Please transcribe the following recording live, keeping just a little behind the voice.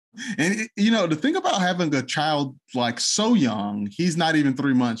And the thing about having a child like so young, he's not even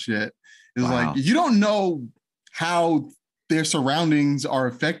 3 months yet, is Wow. like you don't know how their surroundings are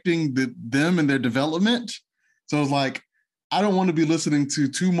affecting them and their development. So it's like I don't want to be listening to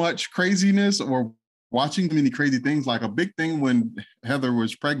too much craziness or watching too many crazy things. Like a big thing when Heather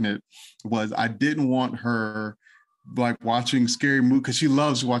was pregnant was I didn't want her like watching scary movies because she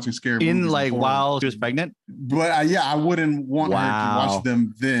loves watching scary movies like while she was pregnant. But I wouldn't want her to watch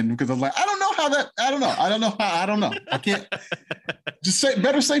them then because I was like, I don't know. I can't just say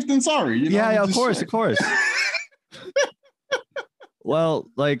better safe than sorry. Yeah, of course. Well,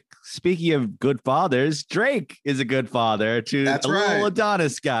 like speaking of good fathers, Drake is a good father to little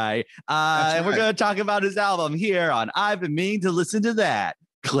Adonis guy. And we're going to talk about his album here on I've Been Meaning to Listen to That.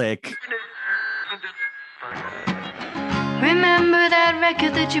 Click. Remember that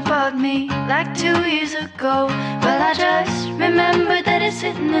record that you bought me like 2 years ago? Well, I just remembered that it's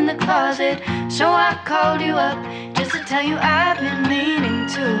sitting in the closet. So I called you up just to tell you I've been meaning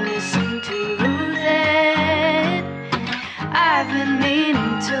to listen to that. I've been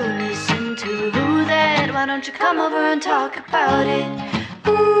meaning to listen to that. Why don't you come over and talk about it?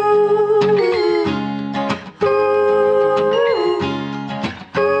 Ooh.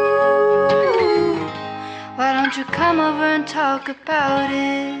 Why don't you come over and talk about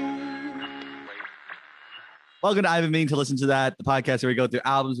it? Welcome to I've Been Meaning to Listen to That, the podcast where we go through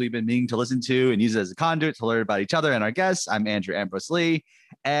albums we've been meaning to listen to and use it as a conduit to learn about each other and our guests. I'm Andrew Ambrose Lee.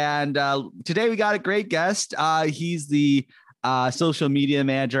 And today we got a great guest. He's the social media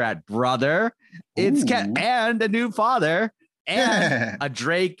manager at Brother. It's and a new father and a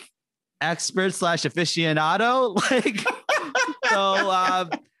Drake expert / aficionado.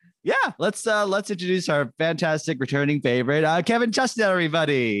 Yeah, let's introduce our fantastic returning favorite, Kevin Chestnut,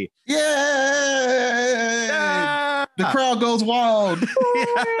 everybody. Yay! Yeah! The crowd goes wild.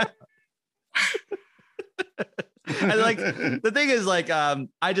 And like the thing is, like,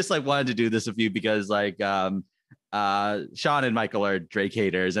 I just like wanted to do this with you because like Sean and Michael are Drake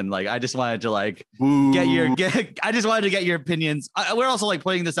haters, and like I just wanted to like get your opinions. We're also like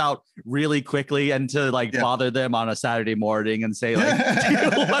putting this out really quickly and to like bother them on a Saturday morning and say like,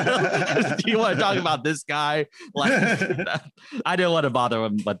 do you want to talk about this guy? Like, I didn't want to bother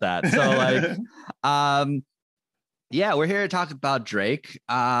him with that. So like, yeah, we're here to talk about Drake.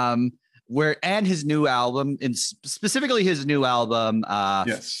 And his new album, and specifically his new album.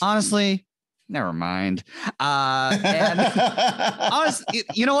 Honestly. Never mind. And honestly,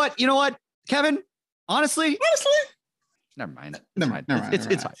 you know what, Kevin? Honestly, never mind. It's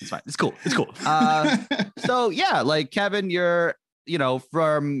fine. It's fine. It's cool. So yeah, like Kevin, you're,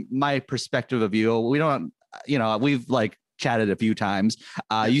 from my perspective of you, we don't, we've like chatted a few times.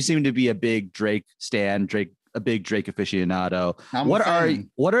 You seem to be a big Drake stan, a big Drake aficionado.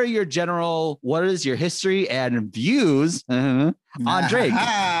 What is your history and views on Drake?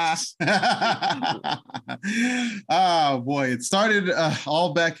 Oh boy, it started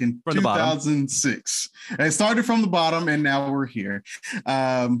all back in 2006. It started from the bottom and now we're here.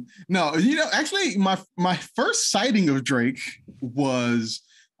 No, actually my first sighting of Drake was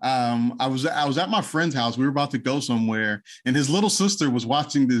I was at my friend's house. We were about to go somewhere, and his little sister was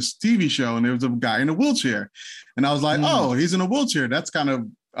watching this TV show, and there was a guy in a wheelchair, and I was like, "Oh, he's in a wheelchair. That's kind of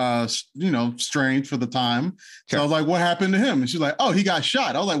strange for the time." Sure. So I was like, "What happened to him?" And she's like, "Oh, he got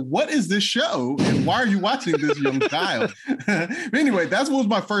shot." I was like, "What is this show? And why are you watching this young child?" Anyway, that was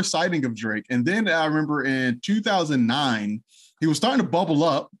my first sighting of Drake, and then I remember in 2009 he was starting to bubble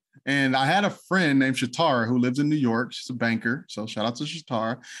up. And I had a friend named Shatara who lives in New York. She's a banker. So shout out to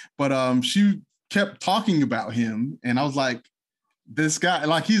Shatara. But she kept talking about him. And I was like, this guy,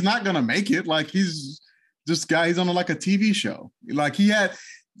 like, he's not going to make it. Like, he's on like a TV show. Like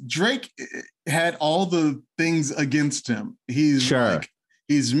Drake had all the things against him. He's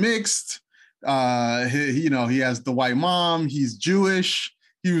he's mixed. He has the white mom. He's Jewish.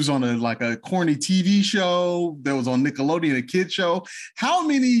 He was on a corny TV show that was on Nickelodeon, a kid show. How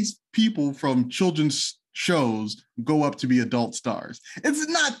many people from children's shows go up to be adult stars? It's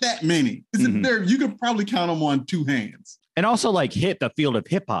not that many. You could probably count them on two hands. And also like hit the field of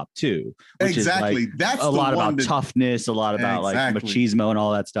hip hop too. Which exactly. Is like that's a lot about toughness, a lot about like machismo and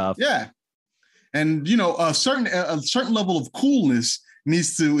all that stuff. Yeah. And a certain level of coolness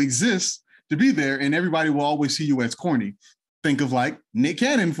needs to exist to be there, and everybody will always see you as corny. Think of like Nick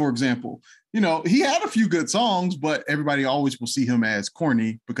Cannon, for example. He had a few good songs, but everybody always will see him as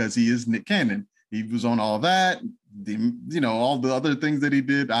corny because he is Nick Cannon. He was on all that, all the other things that he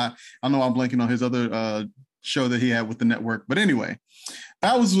did. I know I'm blanking on his other show that he had with the network. But anyway,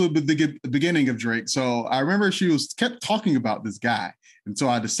 that was the beginning of Drake. So I remember she kept talking about this guy. And so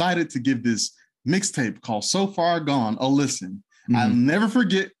I decided to give this mixtape called So Far Gone a listen. Mm-hmm. I'll never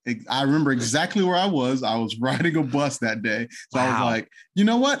forget. I remember exactly where I was. I was riding a bus that day. So wow. I was like, you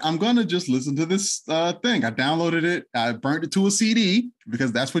know what? I'm going to just listen to this thing. I downloaded it. I burnt it to a CD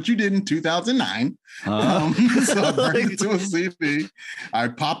because that's what you did in 2009. So I burnt it to a CD. I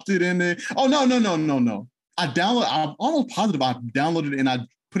popped it in there. Oh, no. I'm almost positive I downloaded it and I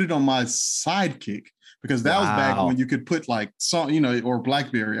put it on my Sidekick. Because that was back when you could put like song, or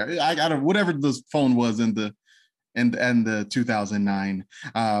BlackBerry. I got whatever this phone was in the 2009.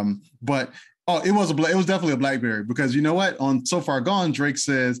 But it was definitely a BlackBerry, because you know what? On So Far Gone, Drake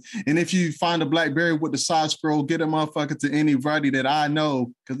says, and if you find a BlackBerry with the side scroll, get a motherfucker to anybody that I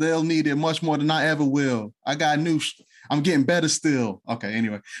know, because they'll need it much more than I ever will. I got I'm getting better still. Okay,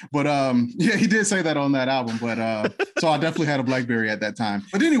 anyway. But yeah, he did say that on that album. But so I definitely had a BlackBerry at that time.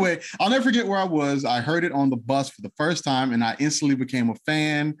 But anyway, I'll never forget where I was. I heard it on the bus for the first time and I instantly became a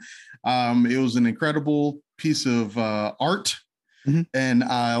fan. It was an incredible piece of art. Mm-hmm. And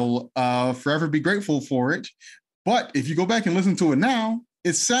I'll forever be grateful for it. But if you go back and listen to it now,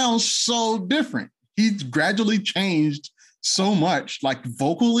 it sounds so different. He's gradually changed so much, like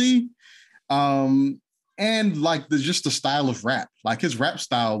vocally, and like just the style of rap. Like his rap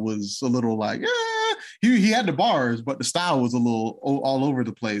style was a little like, he had the bars, but the style was a little all over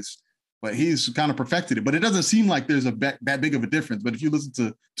the place. But he's kind of perfected it. But it doesn't seem like there's that big of a difference. But if you listen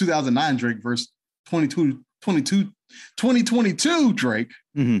to 2009 Drake versus 2022 Drake,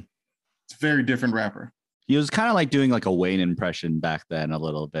 mm-hmm. It's a very different rapper. He was kind of like doing like a Wayne impression back then a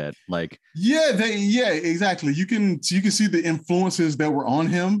little bit. Like exactly. You can see the influences that were on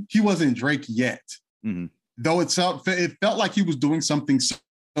him. He wasn't Drake yet. Mm-hmm. Though it felt like he was doing something so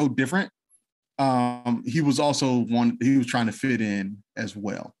different. He was trying to fit in as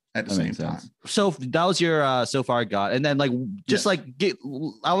well at the same time. So that was your So Far Gone. And then like just I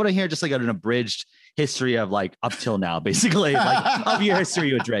want to hear just like an abridged history of like up till now, basically, like of your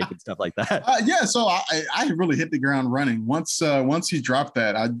history with Drake and stuff like that. So I really hit the ground running. Once he dropped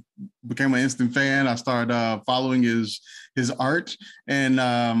that, I became an instant fan. I started following his art, and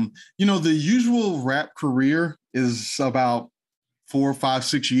the usual rap career is about 4, 5,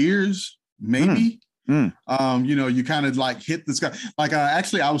 6 years, maybe. You kind of like hit this guy. Like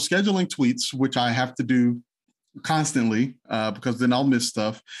actually, I was scheduling tweets, which I have to do constantly because then I'll miss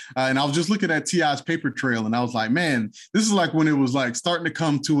stuff. And I was just looking at T.I.'s Paper Trail, and I was like, man, this is like when it was like starting to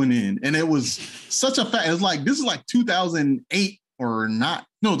come to an end. And it was such a fact. It was like, this is like 2008 or not.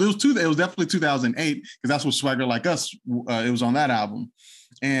 No, it was definitely 2008, because that's what Swagger Like Us, it was on that album.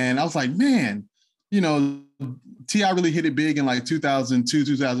 And I was like, man, T.I. really hit it big in like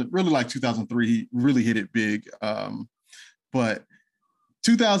 2002, really like 2003, he really hit it big. But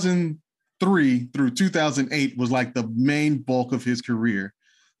 2003 through 2008 was like the main bulk of his career.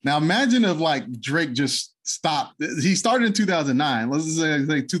 Now imagine if like Drake just stopped. He started in 2009. Let's just say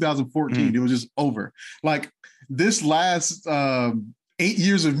like 2014. It was just over. Like this last 8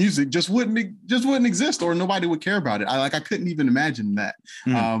 years of music just wouldn't exist, or nobody would care about it. I couldn't even imagine that.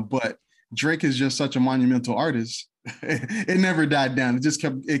 But Drake is just such a monumental artist. It never died down.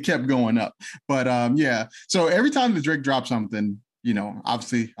 It kept going up. But so every time that Drake dropped something,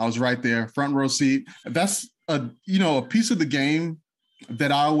 obviously I was right there, front row seat. That's a piece of the game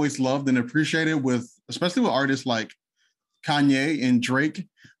that I always loved and appreciated especially with artists like Kanye and Drake,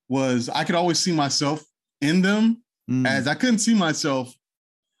 was I could always see myself in them, as I couldn't see myself.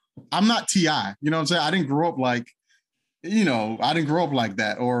 I'm not T.I., you know what I'm saying? I didn't grow up like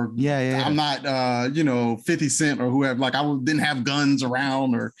that, or I'm not 50 Cent or whoever. Like I didn't have guns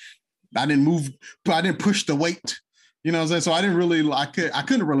around, or I didn't push the weight. You know what I'm saying? So I didn't really, I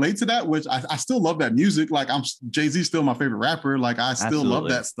couldn't relate to that, which I still love that music. Like Jay-Z still my favorite rapper. Like I still love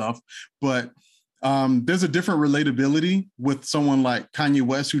that stuff. But there's a different relatability with someone like Kanye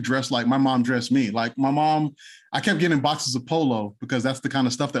West, who dressed like my mom dressed me. Like my mom, I kept getting boxes of Polo because that's the kind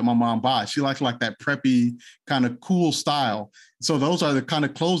of stuff that my mom buys. She likes like that preppy kind of cool style. So those are the kind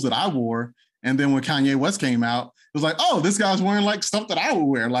of clothes that I wore. And then when Kanye West came out, it was like, oh, this guy's wearing like stuff that I would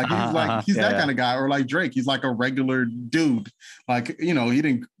wear. Like he's that kind of guy. Or like Drake, he's like a regular dude. Like, he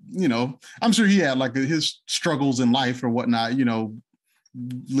didn't, I'm sure he had like his struggles in life or whatnot,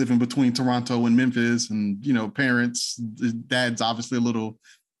 living between Toronto and Memphis, and, parents, dad's obviously a little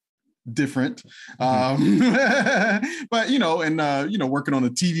different. But working on a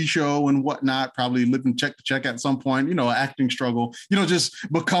TV show and whatnot, probably living check to check at some point, acting struggle, just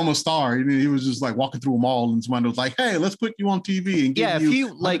become a star. He was just like walking through a mall and somebody was like, hey, let's put you on TV and give you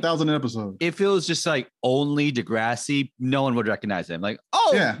 100,000 episodes. If it was just like only Degrassi, no one would recognize him. Like,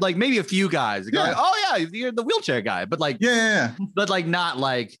 like maybe a few guys. Like, oh yeah, you're the wheelchair guy. But like, but like not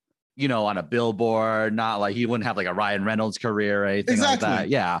like, on a billboard, not like he wouldn't have like a Ryan Reynolds career or anything like that.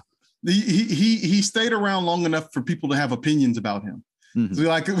 Yeah. He stayed around long enough for people to have opinions about him. Mm-hmm. So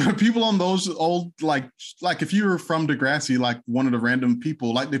like people on those old, like if you were from Degrassi, like one of the random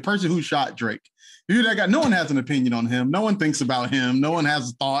people, like the person who shot Drake, that guy, no one has an opinion on him. No one thinks about him. No one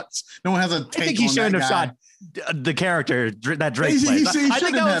has thoughts. No one has a take. I think he shouldn't have shot the character that Drake played. I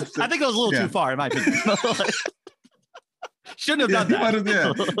think that was a little too far in my opinion. Shouldn't have done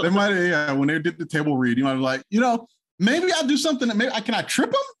that. They might have, when they did the table read, you might have like, maybe I'll do something that can I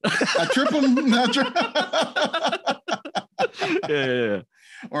trip him? I trip him. Yeah.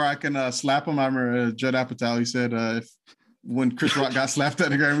 Or I can slap him. I remember Judd Apatow, he said when Chris Rock got slapped at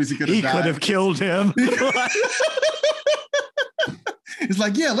the Grammys, he could have killed him. It's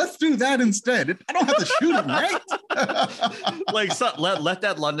like, yeah, let's do that instead. I don't have to shoot him, right? Like, Let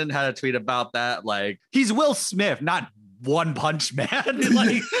That London had a tweet about that. Like, he's Will Smith, not One Punch Man.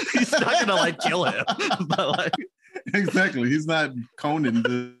 Like, he's not gonna like kill him. But like, exactly, he's not Conan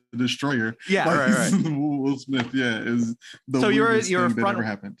the Destroyer. Yeah, like, right. Will Smith, is the so you're a front ever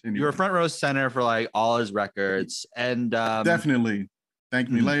happened. Anyway. You're a front row center for like all his records, and definitely Thank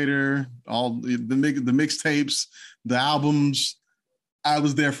Me Later, all the mixtapes, the albums. I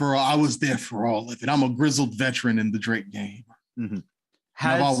was there for all of it. I'm a grizzled veteran in the Drake game. Mm-hmm.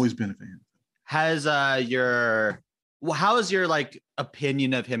 I've always been a fan. How has your like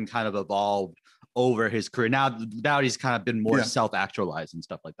opinion of him kind of evolved over his career? Now he's kind of been more self-actualized and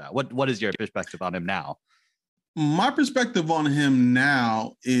stuff like that. What is your perspective on him now? My perspective on him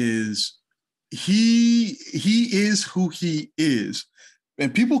now is he is who he is.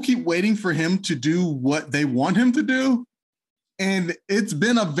 And people keep waiting for him to do what they want him to do. And it's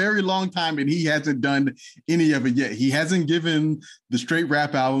been a very long time and he hasn't done any of it yet. He hasn't given the straight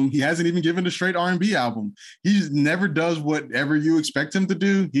rap album. He hasn't even given the straight R&B album. He never does whatever you expect him to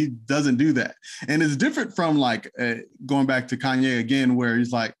do. He doesn't do that. And it's different from like going back to Kanye again, where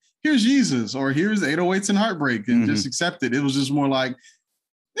he's like, here's Jesus or here's 808s and Heartbreak and just accept it. It was just more like,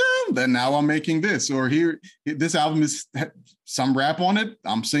 then now I'm making this, or this album is some rap on it.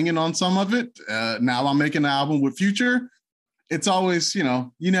 I'm singing on some of it. Now I'm making an album with Future. It's always,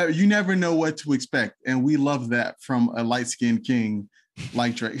 you never know what to expect. And we love that from a light-skinned king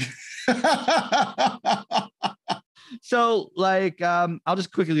like Drake. So like, I'll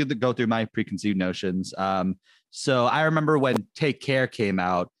just quickly go through my preconceived notions. So I remember when Take Care came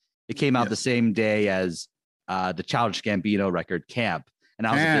out, it came out the same day as the Childish Gambino record Camp. And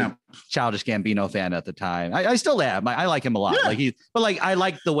I was a big Childish Gambino fan at the time. I still am. I like him a lot. Yeah. I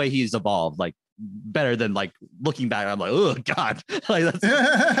like the way he's evolved. Like, better than like looking back. I'm like, oh God, like that's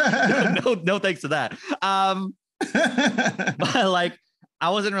no thanks to that. But like I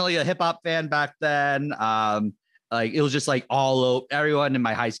wasn't really a hip hop fan back then. Like it was just like everyone in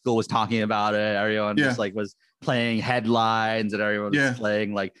my high school was talking about it. Everyone just like was playing headlines and everyone was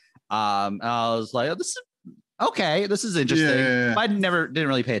playing like and I was like, oh, this is okay, this is interesting. But I didn't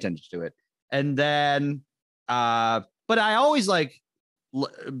really pay attention to it. And then but I always like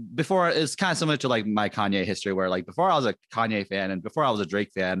before, it's kind of similar to like my Kanye history where like before I was a Kanye fan and before I was a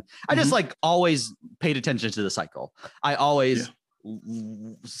Drake fan, I just like always paid attention to the cycle. I always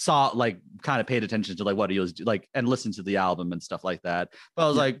saw like kind of paid attention to like what he was like and listened to the album and stuff like that. But I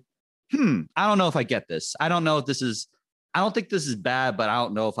was like, I don't know if I get this. I don't think this is bad, but I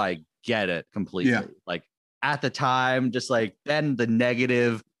don't know if I get it completely. Like at the time, just like then the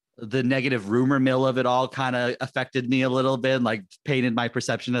negative rumor mill of it all kind of affected me a little bit, like painted my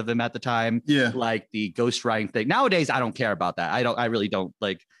perception of him at the time. Like the ghostwriting thing. Nowadays, I don't care about that. I really don't.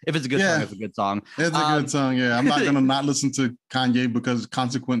 Like if it's a good song, it's a good song. It's a good song. Yeah. I'm not going to not listen to Kanye because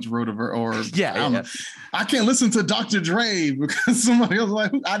Consequence wrote of her or I can't listen to Dr. Dre because somebody else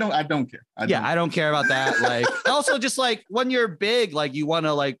like, I don't care. I don't care about that. Like also just like when you're big, like you want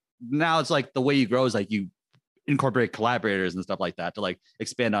to like, now it's like the way you grow is like you incorporate collaborators and stuff like that to like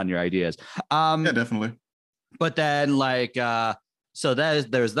expand on your ideas. Yeah, definitely. But then like so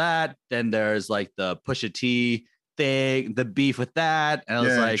there's that, then there's like the Pusha T thing, the beef with that, and I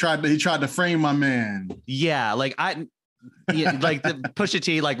was like he tried to frame my man. Yeah, like yeah, like the Pusha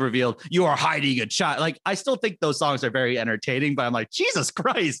T like revealed you are hiding a child. Like I still think those songs are very entertaining, but I'm like, Jesus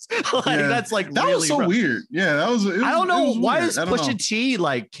Christ, like that's like that really was so weird. Yeah, that was. I don't know why does Pusha T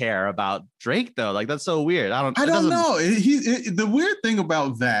like care about Drake though? Like that's so weird. I don't know. The weird thing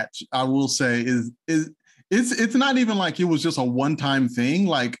about that, I will say, is it's not even like it was just a one-time thing.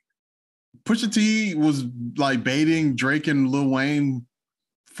 Like Pusha T was like baiting Drake and Lil Wayne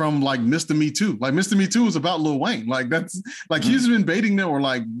from like Mr. Me Too. Like Mr. Me Too is about Lil Wayne. Like that's like he's been baiting them, or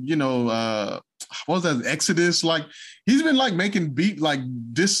like, you know, what was that, Exodus? Like he's been like making beat like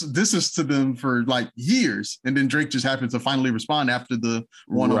disses to them for like years. And then Drake just happened to finally respond after the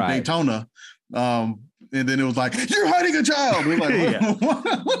one on Daytona. And then it was like, you're hiding a child. We're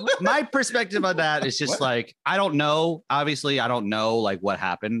like, my perspective on that is just like, I don't know. Obviously, I don't know like what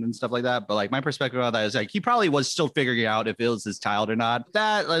happened and stuff like that. But like my perspective on that is like, he probably was still figuring out if it was his child or not.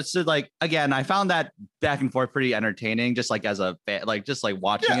 That let's just like, again, I found that back and forth pretty entertaining, just like as a fan, like just like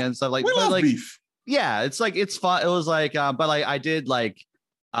watching it and stuff like, we love like beef. Yeah, it's like, it's fun. It was like, but like I did like,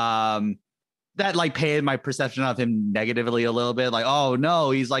 that like painted my perception of him negatively a little bit. Like, oh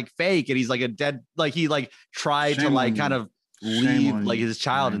no, he's like fake and he's like a dead, like he like tried to like kind of leave like his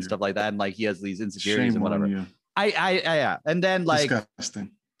child and stuff like that. And like he has these insecurities and whatever. Yeah. And then like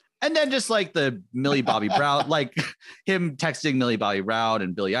disgusting. And then just like the Millie Bobby Brown, like him texting Millie Bobby Brown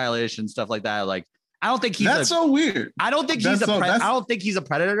and Billie Eilish and stuff like that. Like I don't think he's so weird. I don't think he's I don't think he's a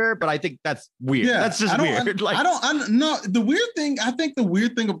predator, but I think that's weird. Yeah, that's just weird. Like the weird thing, I think the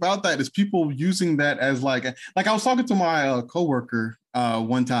weird thing about that is people using that as like I was talking to my coworker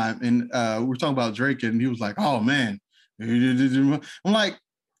one time, and we were talking about Drake, and he was like, oh man. I'm like,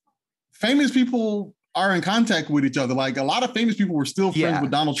 famous people are in contact with each other. Like a lot of famous people were still friends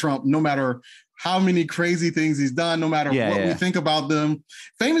with Donald Trump, no matter how many crazy things he's done, no matter what we think about them.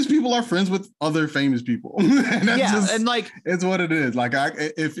 Famous people are friends with other famous people. And that's and like it's what it is. Like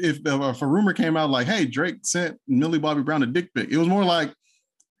if a rumor came out like, hey, Drake sent Millie Bobby Brown a dick pic, it was more like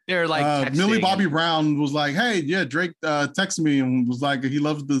they're like Millie Bobby Brown was like, hey, yeah, Drake texted me and was like he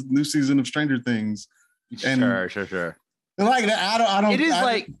loves the new season of Stranger Things. And sure. Like I don't. It is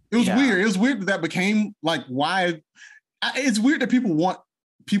like it was weird. It was weird that became like why. It's weird that people want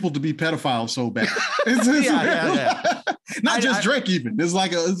people to be pedophiles so bad. It's not just Drake even. It's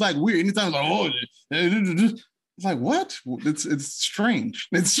like weird. Anytime it's like what? It's strange.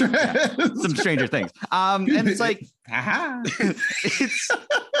 It's some stranger things. And it's like it's.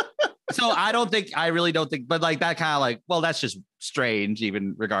 So I really don't think, but like that kind of like, well, that's just strange,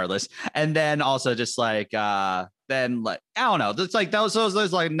 even regardless. And then also just like, then like, I don't know. It's like those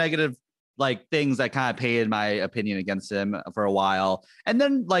like negative like things that kind of painted my opinion against him for a while. And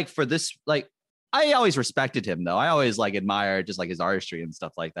then like for this, like I always respected him though. I always like admired just like his artistry and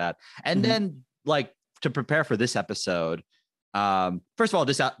stuff like that. And then like to prepare for this episode, first of all,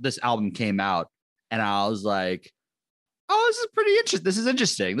 this album came out and I was like, oh, this is pretty interesting. This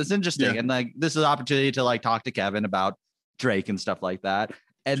is interesting. And like, this is an opportunity to like talk to Kevin about Drake and stuff like that.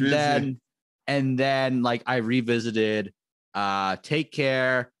 And then like I revisited Take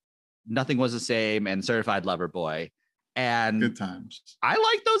Care, Nothing Was the Same, and Certified Lover Boy. And good times. I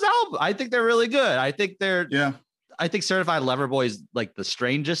like those albums. I think they're really good. I think I think Certified Lover Boy is like the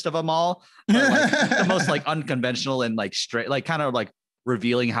strangest of them all. Like, the most like unconventional and like straight, like kind of like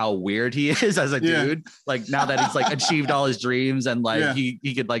revealing how weird he is as a dude, like now that he's like achieved all his dreams and like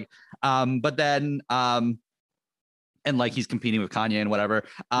he could like but then and like he's competing with Kanye and whatever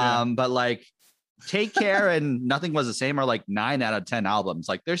but like Take Care and Nothing Was the Same are like 9 out of 10 albums.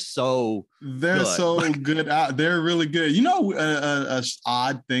 Like they're so good. They're really good. You know, a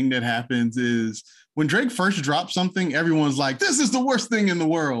odd thing that happens is when Drake first drops something, everyone's like, this is the worst thing in the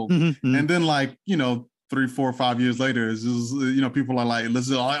world. And then like, you know, 3, 4, 5 years later, is you know, people are like,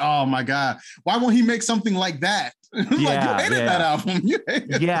 listen, like, oh my God, why won't he make something like that? Like, you hated that album. You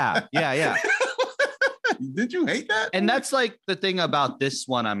hated yeah. Did you hate that? And that's like the thing about this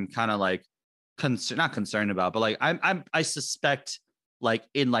one. I'm kind of like not concerned about, but like I suspect like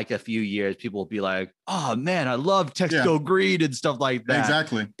in like a few years, people will be like, oh man, I love Text Go Green and stuff like that.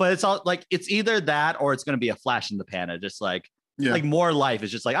 Exactly. But it's all like it's either that or it's going to be a flash in the pan of just like. Like More Life is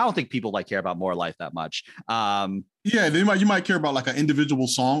just like I don't think people like care about More Life that much. You might care about like an individual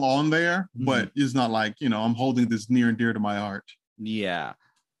song on there, but it's not like, you know, I'm holding this near and dear to my heart. Yeah.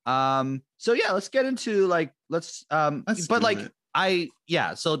 So yeah, let's get into like but like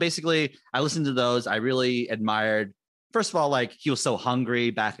so basically I listened to those. I really admired, first of all, like he was so hungry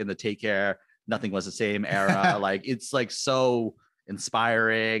back in the Take Care, Nothing Was the Same era. Like it's like so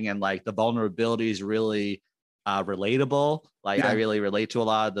inspiring and like the vulnerability is really relatable. Like I really relate to a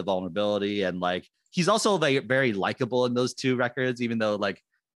lot of the vulnerability and like he's also like very likable in those two records, even though like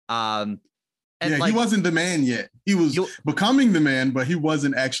and he wasn't the man yet. He was becoming the man, but he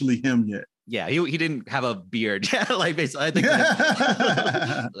wasn't actually him yet. Yeah, he didn't have a beard. Yeah, like basically, I think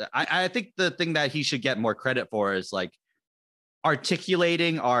I think the thing that he should get more credit for is like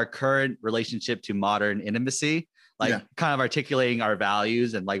articulating our current relationship to modern intimacy, like kind of articulating our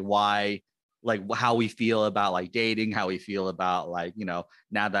values and like why, like how we feel about like dating, how we feel about like, you know,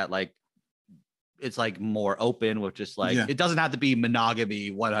 now that like it's like more open with just like it doesn't have to be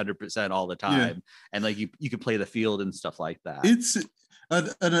monogamy 100% all the time, and like you can play the field and stuff like that. It's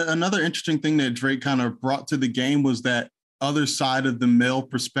another interesting thing that Drake kind of brought to the game was that other side of the male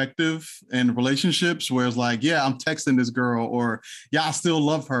perspective and relationships, where it's like, yeah, I'm texting this girl, or yeah, I still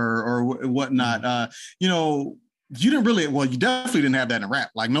love her, or whatnot. You know, you definitely didn't have that in rap.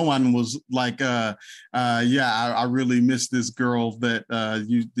 Like no one was like, I really miss this girl that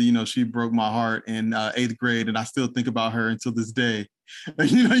you know, she broke my heart in 8th grade, and I still think about her until this day.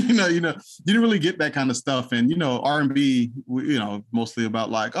 You didn't really get that kind of stuff. And you know, R&B, you know, mostly about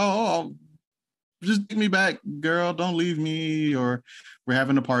like, oh, just get me back, girl, don't leave me, or we're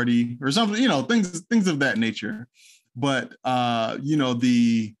having a party or something, you know, things of that nature. But you know,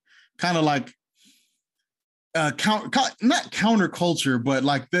 the kind of like not counterculture, but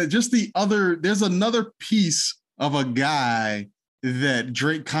like there's another piece of a guy that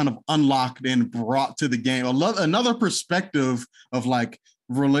Drake kind of unlocked and brought to the game, another perspective of like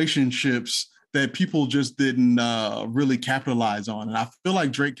relationships that people just didn't really capitalize on. And I feel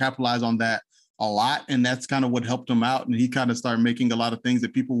like Drake capitalized on that a lot, and that's kind of what helped him out. And he kind of started making a lot of things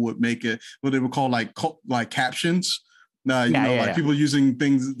that people would make it what they would call like captions. People using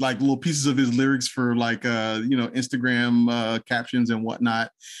things like little pieces of his lyrics for like you know, Instagram captions and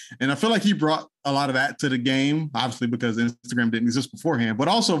whatnot. And I feel like he brought a lot of that to the game, obviously because Instagram didn't exist beforehand, but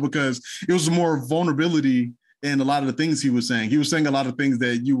also because it was more vulnerability in a lot of the things he was saying. He was saying a lot of things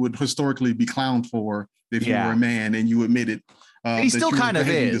that you would historically be clowned for if you were a man and you admitted. He still kind of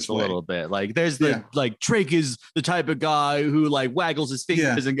is a little bit. Like there's the like Drake is the type of guy who like waggles his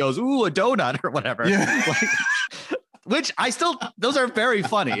fingers and goes, ooh, a donut or whatever. Yeah. Like, which those are very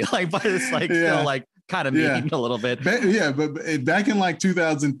funny. Like, but it's like still like kind of mean a little bit. But back in like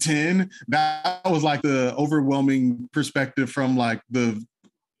 2010, that was like the overwhelming perspective from like the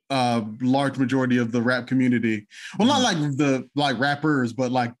large majority of the rap community. Well, not like the like rappers,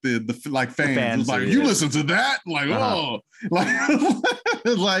 but like the like fans. It was like, you listen to that? Like, oh, like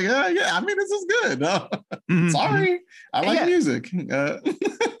it's like, yeah, I mean, this is good. Sorry, I like music.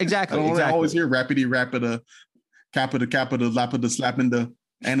 Exactly. I always hear rapidy rapida. Capita, lapida, slapping the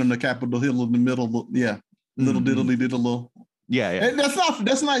and on the Capitol Hill in the middle. Yeah. Little diddly diddle. Yeah. And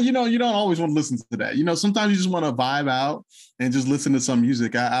that's not, you know, you don't always want to listen to that. You know, sometimes you just want to vibe out and just listen to some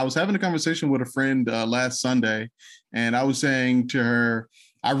music. I was having a conversation with a friend last Sunday, and I was saying to her,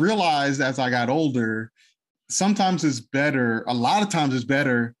 I realized as I got older, a lot of times it's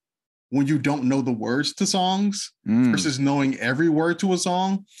better when you don't know the words to songs versus knowing every word to a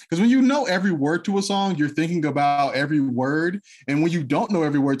song. Because when you know every word to a song, you're thinking about every word. And when you don't know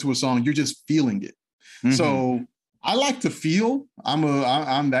every word to a song, you're just feeling it. So I like to feel.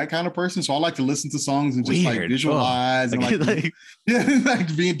 I'm that kind of person. So I like to listen to songs and just like visualize and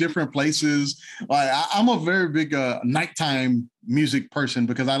like be in different places. Like I'm a very big nighttime music person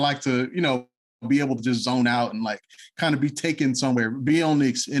because I like to, you know, be able to just zone out and like kind of be taken somewhere, be on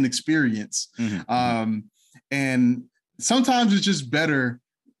an experience. And sometimes it's just better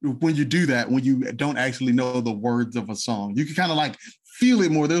when you do that, when you don't actually know the words of a song. You can kind of like feel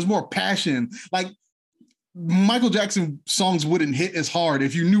it more. There's more passion. Like Michael Jackson songs wouldn't hit as hard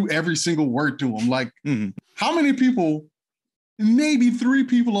if you knew every single word to them. Like how many people, maybe 3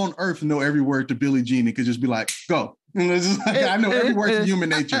 people on earth know every word to Billie Jean and could just be like, go. I know every word to Human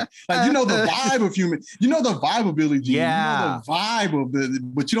Nature. Like, you know the vibe of you know the vibe of Billie Jean. Yeah. You know the vibe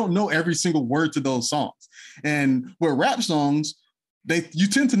of but you don't know every single word to those songs. And with rap songs, you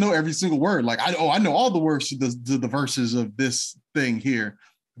tend to know every single word. Like, I know all the words to the verses of this thing here.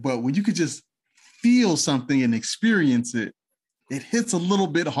 But when you could just feel something and experience it, it hits a little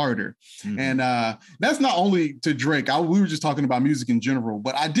bit harder. And that's not only to Drake. We were just talking about music in general,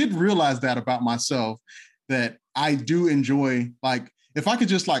 but I did realize that about myself, that I do enjoy, like, if I could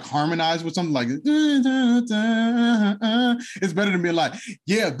just like harmonize with something like, it's better than being like,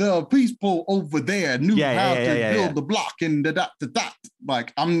 yeah, the people over there knew how to build the block and the dot.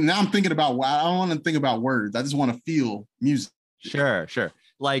 Like I'm thinking about, I don't want to think about words. I just want to feel music. Sure.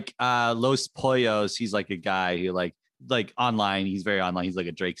 Like Los Pollos, he's like a guy who like like online. He's very online. He's like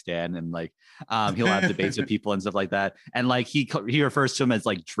a Drake stan, and like he'll have debates with people and stuff like that. And like he refers to him as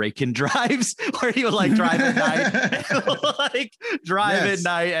like Drake and drives, where he would like drive at night, like drive at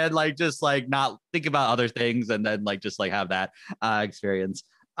night, and like just like not think about other things, and then like just like have that experience.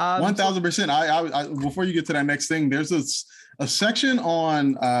 1000%. I before you get to that next thing, there's a section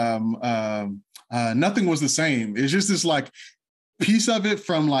on Nothing Was the Same. It's just this like piece of it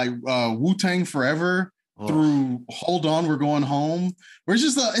from like Wu-Tang Forever through Hold On, We're Going Home, where it's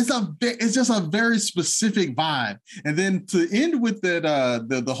just a very specific vibe. And then to end with that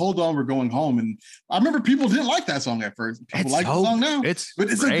the Hold On, We're Going Home, and I remember people didn't like that song at first. People like the song now, but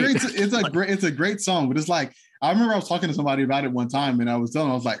it's a great song. But it's like, I remember I was talking to somebody about it one time, and I was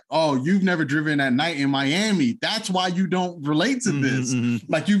like, oh, you've never driven at night in Miami. That's why you don't relate to this.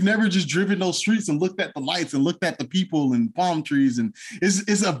 Mm-hmm. Like, you've never just driven those streets and looked at the lights and looked at the people and palm trees. And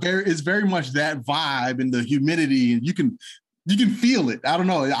it's very much that vibe and the humidity, and you can feel it. I don't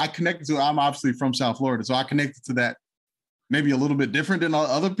know. I connected to it. I'm obviously from South Florida, so I connected to that maybe a little bit different than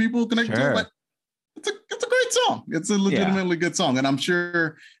other people connect to it. But it's a great song. It's a legitimately good song. And I'm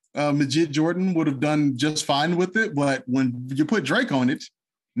sure Majid Jordan would have done just fine with it, but when you put Drake on it,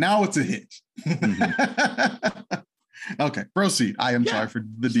 now it's a hit. Mm-hmm. Okay, proceed. I am sorry for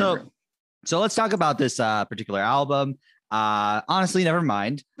the derail. So let's talk about this particular album. Honestly, never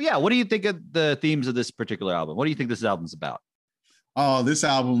mind. But yeah, what do you think of the themes of this particular album? What do you think this album's about? Oh, this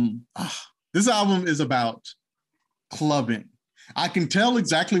album is about clubbing. I can tell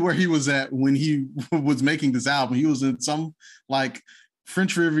exactly where he was at when he was making this album. He was in some like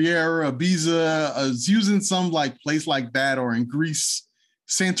French Riviera, Ibiza, using some like place like that, or in Greece,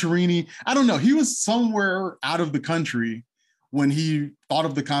 Santorini. I don't know. He was somewhere out of the country when he thought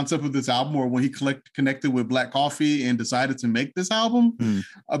of the concept of this album, or when he connected with Black Coffee and decided to make this album,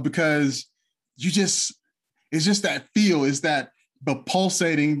 because it's just that feel. Is that the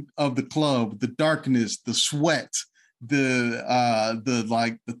pulsating of the club, the darkness, the sweat, the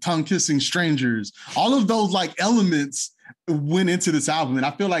tongue kissing strangers, all of those like elements went into this album. And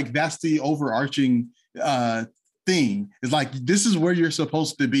I feel like that's the overarching thing, is like, this is where you're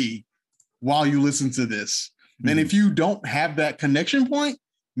supposed to be while you listen to this. And if you don't have that connection point,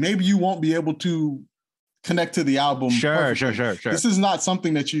 maybe you won't be able to connect to the album. Sure. This is not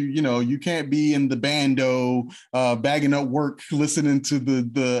something that you can't be in the bando bagging up work listening to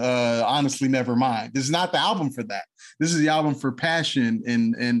the Honestly Nevermind. This is not the album for that. This is the album for passion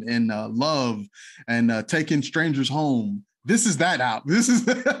and love and taking strangers home. This is that album. This is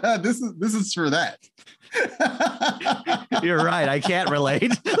this is for that. You're right. I can't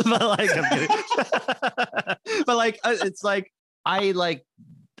relate, but like, I'm kidding. But like, it's like I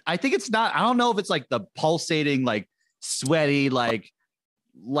think it's not. I don't know if it's like the pulsating, like sweaty, like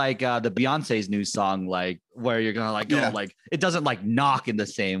the Beyonce's new song, like where you're gonna like go like it doesn't like knock in the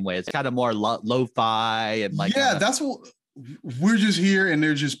same way. It's kind of more lo-fi and like that's what we're just here, and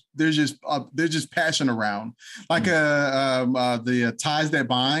there's just passion around, like the Ties That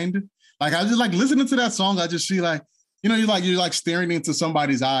Bind. Like, I just like listening to that song. I just see like, you're like staring into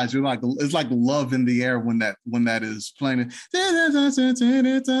somebody's eyes. You're like, it's like love in the air when that is playing. And it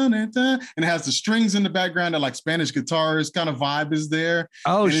has the strings in the background, that like Spanish guitars kind of vibe is there.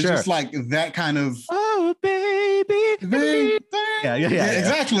 Oh, and sure. It's just like that kind of. Oh, baby. Yeah.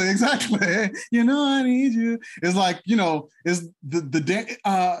 Exactly. I need you. It's like, is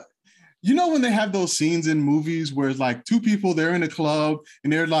the when they have those scenes in movies where it's like two people, they're in a club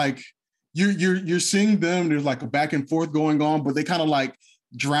and they're like, you're seeing them, there's like a back and forth going on, but they kind of like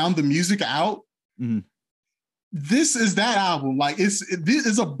drown the music out. Mm-hmm. This is that album. Like it's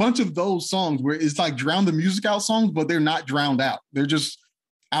a bunch of those songs where it's like drown the music out songs, but they're not drowned out. They're just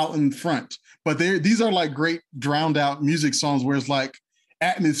out in front. But these are like great drowned out music songs where it's like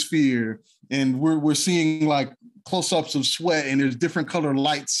atmosphere, and we're seeing like close-ups of sweat, and there's different colored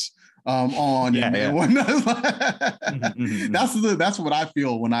lights on and whatnot. That's what I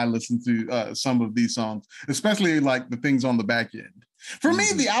feel when I listen to some of these songs, especially like the things on the back end. For me,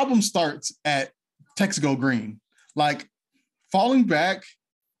 the album starts at Texaco Green. Like Falling Back,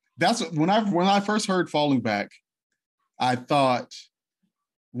 that's when I first heard Falling Back, I thought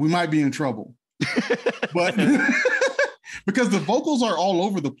we might be in trouble. But because the vocals are all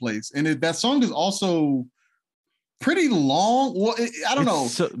over the place, and that song is also pretty long. Well, I don't know.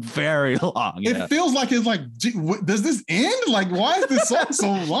 So very long. It feels like it's like, does this end? Like, why is this song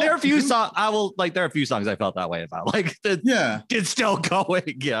so long? There are a few songs there are a few songs I felt that way about. Like, it's still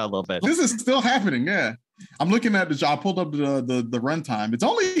going. Yeah, a little bit. This is still happening. Yeah, I'm looking at I pulled up the runtime.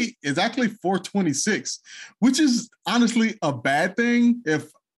 It's actually 4:26, which is honestly a bad thing.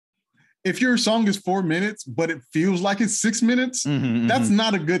 if your song is 4 minutes, but it feels like it's 6 minutes, that's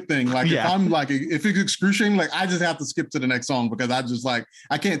not a good thing. Like if I'm like, if it's excruciating, like I just have to skip to the next song because I just like,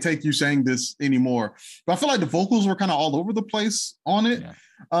 I can't take you saying this anymore. But I feel like the vocals were kind of all over the place on it. Yeah.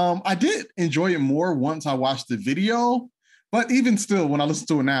 I did enjoy it more once I watched the video, but even still, when I listen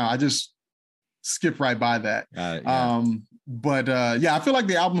to it now, I just skip right by that. But I feel like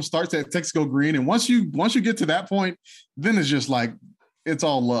the album starts at Texas Go Green. And once you get to that point, then it's just like, it's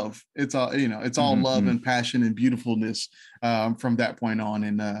all love. It's all, it's all love and passion and beautifulness from that point on.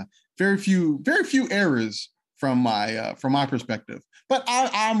 And very few errors from my perspective. But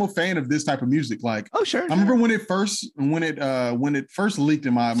I'm a fan of this type of music. Like, oh sure. I remember when it first leaked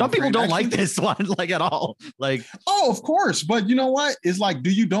in my. Some people don't like this one like at all. Like, oh, of course. But you know what? It's like,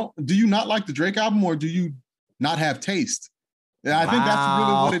 do you not like the Drake album, or do you not have taste? And I think that's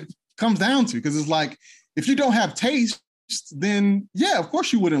really what it comes down to. Because it's like, if you don't have taste, then of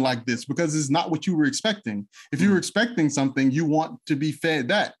course you wouldn't like this because it's not what you were expecting. If you were expecting something, you want to be fed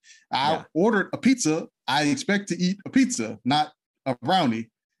that. I ordered a pizza. I expect to eat a pizza, not a brownie.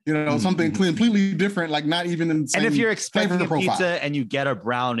 Something completely different, like not even in the same. And if you're expecting a pizza and you get a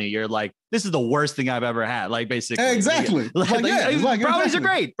brownie, you're like, this is the worst thing I've ever had. Like basically. Exactly. Brownies are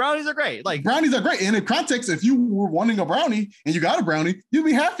great. Brownies are great. Like brownies are great. And in context, if you were wanting a brownie and you got a brownie, you'd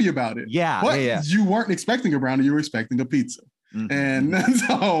be happy about it. Yeah. But you weren't expecting a brownie, you were expecting a pizza. And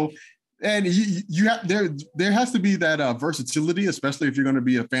so, and you have there has to be that versatility, especially if you're going to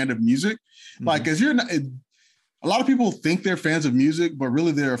be a fan of music. Like, as you're not. A lot of people think they're fans of music, but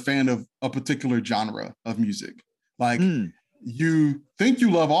really they're a fan of a particular genre of music. Like you think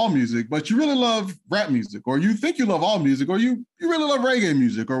you love all music, but you really love rap music, or you think you love all music, or you really love reggae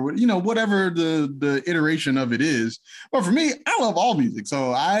music, or whatever the iteration of it is. But for me, I love all music.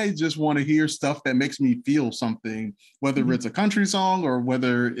 So I just want to hear stuff that makes me feel something, whether it's a country song or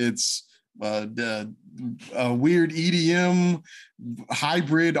whether it's a weird EDM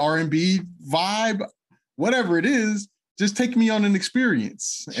hybrid R&B vibe. Whatever it is, just take me on an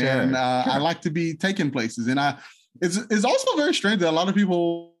experience. Sure. And I like to be taken places. And it's also very strange that a lot of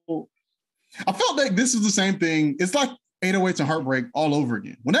people, I felt like this is the same thing. It's like 808s and Heartbreak all over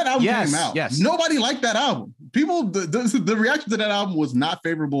again. When that album came out, nobody liked that album. People, the reaction to that album was not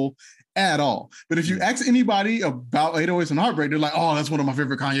favorable at all. But if you ask anybody about 808s and Heartbreak, they're like, oh, that's one of my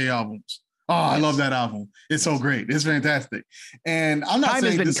favorite Kanye albums. Oh, I love that album. It's so great. It's fantastic. And I'm not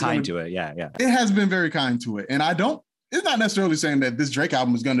saying time has been kind to it. Yeah. It has been very kind to it. And it's not necessarily saying that this Drake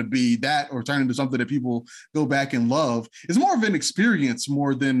album is going to be that or turn into something that people go back and love. It's more of an experience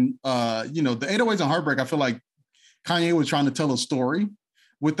more than, the 808s and Heartbreak. I feel like Kanye was trying to tell a story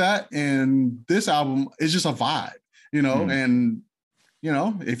with that. And this album is just a vibe, and,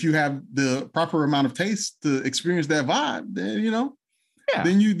 if you have the proper amount of taste to experience that vibe, then,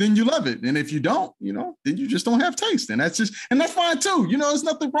 then you love it. And if you don't, then you just don't have taste. And that's fine too. There's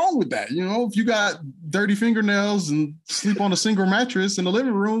nothing wrong with that. If you got dirty fingernails and sleep on a single mattress in the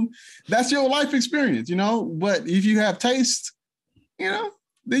living room, that's your life experience, But if you have taste, then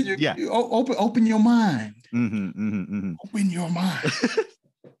you open your mind. Open your mind.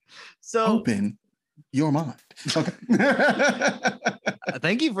 So open your mind. Okay.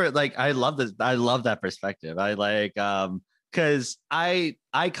 Thank you for I love this. I love that perspective. I like because I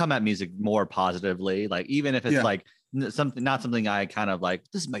come at music more positively, like even if it's like not something I kind of like,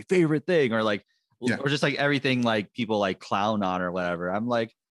 this is my favorite thing, or or just like everything like people like clown on or whatever. I'm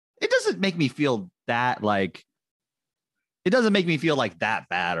like, it doesn't make me feel that it doesn't make me feel like that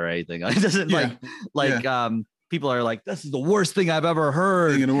bad or anything. It doesn't people are like, this is the worst thing I've ever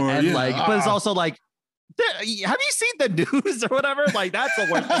heard, and but it's also like, have you seen the news or whatever? Like, that's the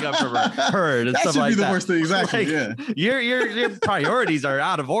worst thing I've ever heard. And that stuff should like be the worst thing, exactly. Your priorities are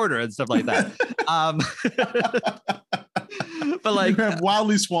out of order and stuff like that. But like, you have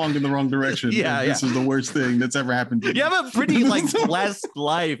wildly swung in the wrong direction. This is the worst thing that's ever happened to you. You have a pretty blessed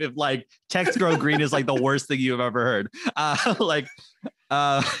life if Texas Go Green is the worst thing you've ever heard.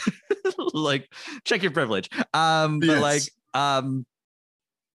 Check your privilege.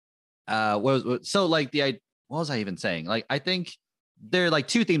 What was I even saying? I think there are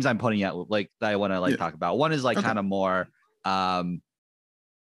two themes I'm putting out that I want to talk about. One is kind of more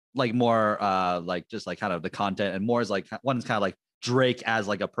just kind of the content, and more is one is kind of Drake as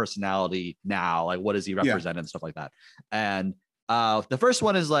a personality now, what does he represent and stuff like that. And the first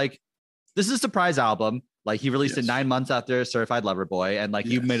one is this is a surprise album. He released it 9 months after Certified Lover Boy, and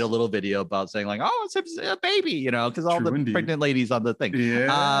you made a little video about saying oh, it's a baby, because all the pregnant ladies on the thing. This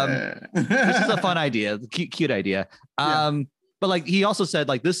is a fun idea, cute idea. But he also said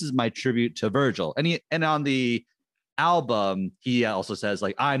this is my tribute to Virgil, and on the album, he also says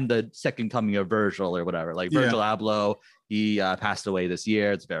like, I'm the second coming of Virgil or whatever. Like Virgil Abloh, he passed away this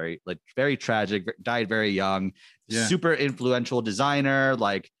year. It's very tragic. Died very young. Yeah. Super influential designer.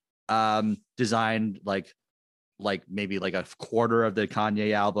 Like designed like maybe like a quarter of the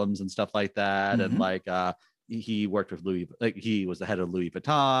Kanye albums and stuff like that. And like he worked with Louis. Like he was the head of Louis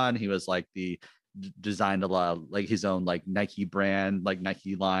Vuitton. He was like designed a lot of, like his own like Nike brand, like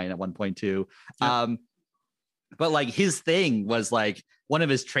Nike line at one point too. But like his thing was like, one of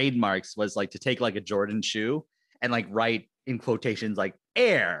his trademarks was like to take like a Jordan shoe and like write in quotations like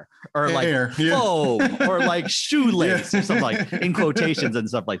air or like foam or like shoelace or something like in quotations and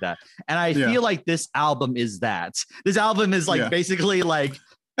stuff like that. And I feel like this album is that. This album is like basically like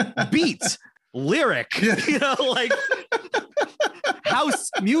beat, lyric, you know, like house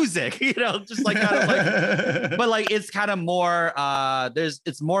music, you know, just like kind of like, but like it's kind of more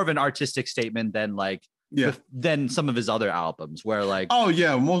it's more of an artistic statement than like than some of his other albums where like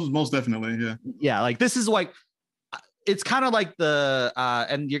most definitely like this is like it's kind of like the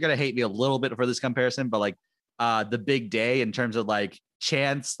and you're gonna hate me a little bit for this comparison, but like The Big Day in terms of like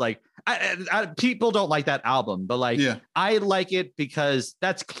Chance, like people don't like that album, but like I like it because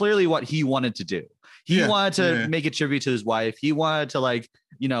that's clearly what he wanted to do. He wanted to make a tribute to his wife. He wanted to like,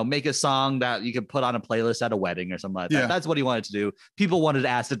 you know, make a song that you could put on a playlist at a wedding or something like that. That's what he wanted to do. People wanted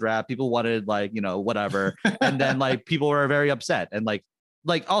acid rap. People wanted like, you know, whatever. And then like people were very upset. And like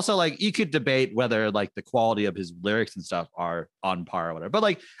also like you could debate whether like the quality of his lyrics and stuff are on par or whatever. But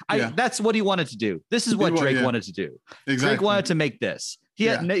like that's what he wanted to do. This is what Drake wanted to do. Exactly. Drake wanted to make this.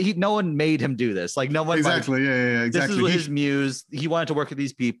 No one made him do this. Like no one exactly. This is his muse. He wanted to work with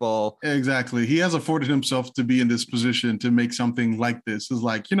these people. Exactly. He has afforded himself to be in this position to make something like this. It's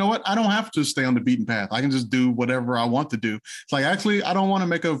like, you know what? I don't have to stay on the beaten path. I can just do whatever I want to do. It's like, actually, I don't want to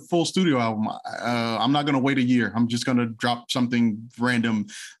make a full studio album. I'm not going to wait a year. I'm just going to drop something random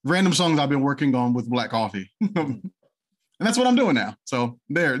songs I've been working on with Black Coffee. And that's what I'm doing now. So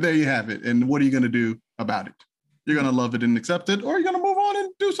there you have it. And what are you going to do about it? You're going to love it and accept it, or you're going to move on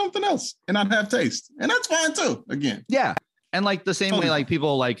and do something else and not have taste. And that's fine too, again. Yeah. And like the same way, like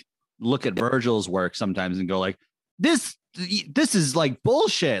people like look at Virgil's work sometimes and go like, this is like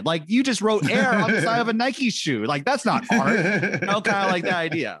bullshit. Like you just wrote air on the side of a Nike shoe. Like that's not art. You know, kind of like that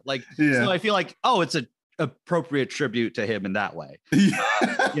idea. Like, so I feel like, oh, it's an appropriate tribute to him in that way. You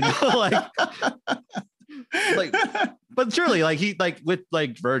know, like, but surely like he like with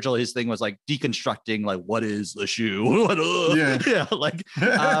like Virgil, his thing was like deconstructing like what is the shoe. Like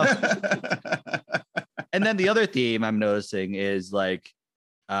and then the other theme I'm noticing is like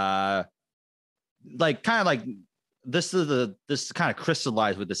kind of like this kind of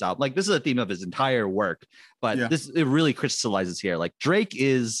crystallized with this album. Like this is a theme of his entire work, but it really crystallizes here. Like Drake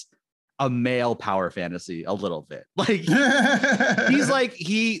is a male power fantasy a little bit. Like he's like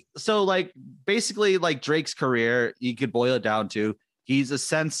basically like Drake's career, you could boil it down to he's a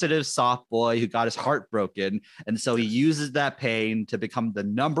sensitive soft boy who got his heart broken, and so he uses that pain to become the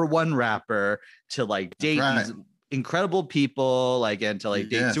 #1 rapper, to like date these incredible people, like, and to like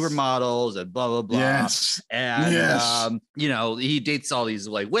date supermodels and blah blah blah. And you know, he dates all these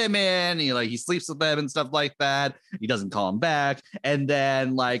like women, he sleeps with them and stuff like that. He doesn't call them back. And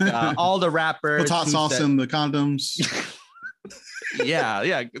then like all the rappers put hot sauce in the condoms.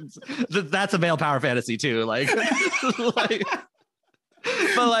 That's a male power fantasy too. Like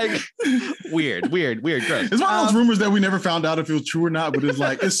but like weird gross. It's one of those rumors that we never found out if it was true or not, but it's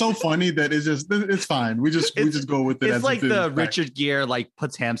like it's so funny that it's fine. We just go with it. It's like the Richard Gere like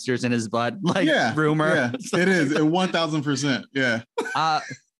puts hamsters in his butt rumor. Yeah, it is 1000%. Yeah.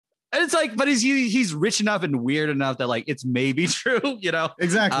 And it's like, but he's rich enough and weird enough that like it's maybe true, you know?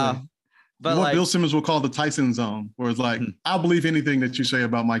 Exactly. But what Bill Simmons will call the Tyson zone, where it's like, I'll believe anything that you say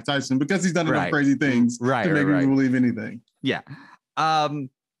about Mike Tyson because he's done enough crazy things to make me believe anything. Yeah.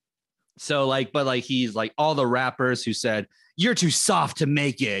 So like, but like he's like all the rappers who said you're too soft to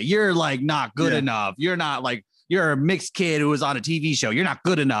make it, you're like not good enough, you're not like, you're a mixed kid who was on a TV show, you're not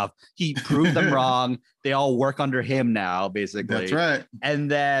good enough. He proved them wrong. They all work under him now, basically. That's right.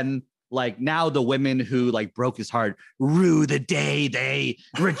 And then like now the women who like broke his heart rue the day they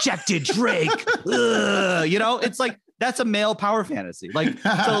rejected Drake. You know, it's like that's a male power fantasy. Like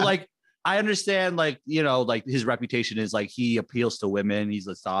so like I understand, like, you know, like his reputation is like he appeals to women. He's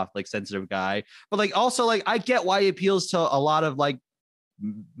a soft, like sensitive guy. But like also like I get why he appeals to a lot of like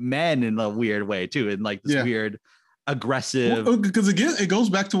men in a weird way too. And like this weird aggressive. Because again, it goes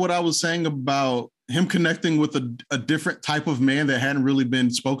back to what I was saying about him connecting with a different type of man that hadn't really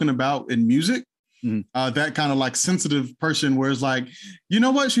been spoken about in music. That kind of like sensitive person where it's like, you know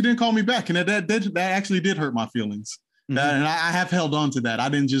what? She didn't call me back. And that actually did hurt my feelings. And I have held on to that. I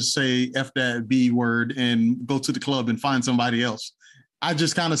didn't just say F that B word and go to the club and find somebody else. I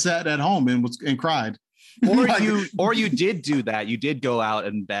just kind of sat at home and cried. Or you did do that. You did go out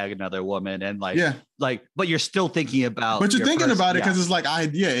and bag another woman and but you're still thinking about. But you're thinking about it because it's like I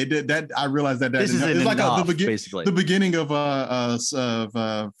realized that this isn't like enough, basically the beginning of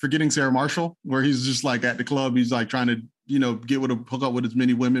Forgetting Sarah Marshall, where he's just like at the club, he's like trying to hook up with as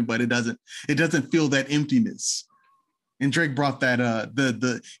many women, but it doesn't feel that emptiness. And Drake brought that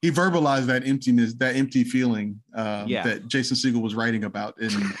he verbalized that emptiness, that empty feeling that Jason Segel was writing about in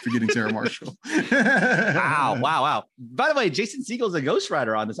Forgetting Sarah Marshall. Wow. By the way, Jason Segel's a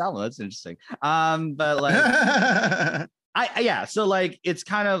ghostwriter on this album. That's interesting. But like so like it's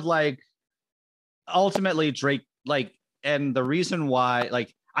kind of like ultimately Drake, like, and the reason why,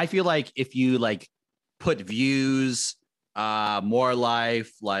 like, I feel like if you like put Views, More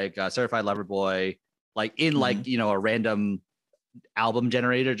Life, like Certified Lover Boy, like in like a random album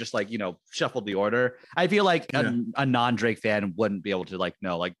generator, just like shuffle the order, I feel like a non-Drake fan wouldn't be able to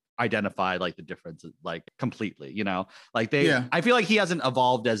identify like the differences like completely, like I feel like he hasn't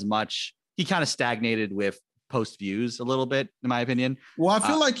evolved as much. He kind of stagnated with post Views a little bit, in my opinion. Well, I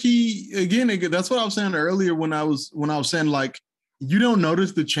feel like that's what I was saying earlier when I was saying like you don't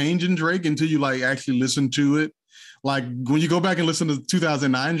notice the change in Drake until you like actually listen to it. Like when you go back and listen to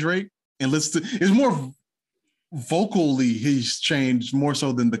 2009 Drake and listen to, it's more vocally he's changed more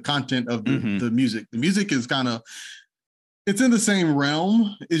so than the content of the music. The music is kind of, it's in the same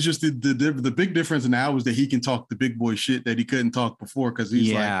realm. It's just the big difference now is that he can talk the big boy shit that he couldn't talk before because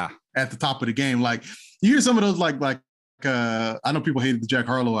he's like at the top of the game. Like you hear some of those like I know people hated the Jack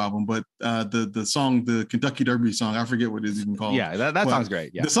Harlow album, but the song, the Kentucky Derby song, I forget what it is even called. Yeah, that song's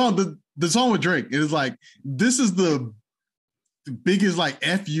great. Yeah, the song with Drake, it is like, this is the biggest like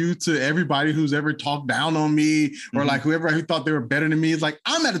F you to everybody who's ever talked down on me or like whoever who thought they were better than me. It's like,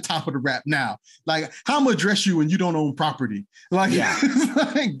 I'm at the top of the rap now. Like, how I'm gonna address you when you don't own property? Like,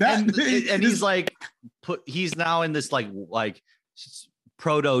 like that. And he's like, he's now in this like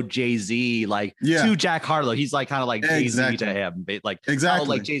proto Jay-Z, like to Jack Harlow. He's like kind of like Jay-Z to him, like how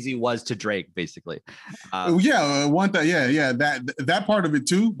like Jay-Z was to Drake, basically. That part of it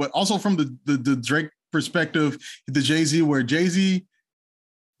too, but also from the Drake perspective, the Jay-Z, where Jay-Z,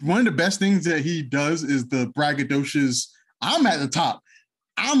 one of the best things that he does is the braggadocious, I'm at the top,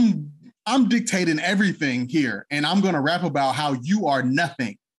 I'm dictating everything here, and I'm gonna rap about how you are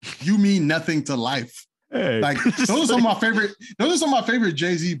nothing, you mean nothing to life. Hey. Like those are some of my favorite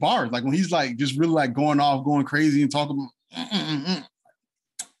Jay-Z bars, like when he's like just really like going off, going crazy and talking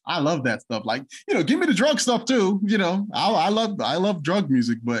I love that stuff. Like, give me the drug stuff too. I love drug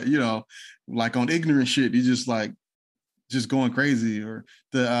music, but like on ignorant shit, he's just like going crazy. Or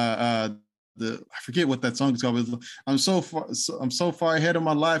I forget what that song is called. I'm so far ahead of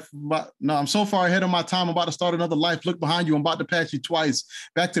my life. I'm so far ahead of my time. I'm about to start another life. Look behind you. I'm about to pass you twice.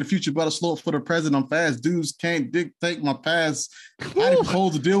 Back to the future, better slow up for the present. I'm fast. Dudes can't dictate my past. I didn't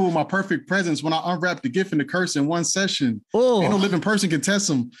hold to deal with my perfect presence when I unwrapped the gift and the curse in one session. Ain't no living person can test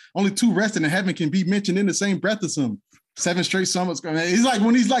them. Only two resting in heaven can be mentioned in the same breath as him. 7 straight summits. He's like,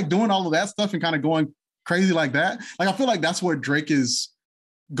 when he's like doing all of that stuff and kind of going crazy like that. Like, I feel like that's where Drake is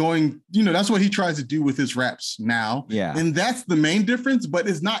going, that's what he tries to do with his raps now. Yeah. And that's the main difference, but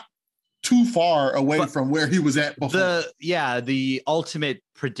it's not too far away from where he was at before. The ultimate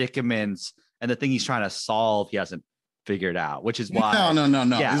predicaments and the thing he's trying to solve, he hasn't figured out, which is why. No.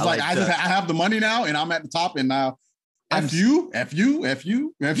 Yeah, it's like I have the money now and I'm at the top, and now F you.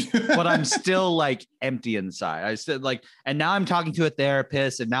 But I'm still like empty inside. I still like, and now I'm talking to a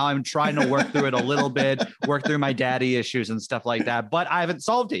therapist, and now I'm trying to work through it a little bit, work through my daddy issues and stuff like that. But I haven't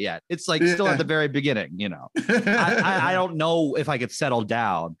solved it yet. It's like still at the very beginning, I don't know if I could settle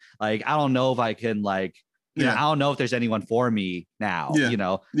down. Like, I don't know if I can I don't know if there's anyone for me now,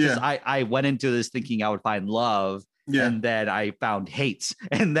 because I went into this thinking I would find love. Yeah. And then I found hate,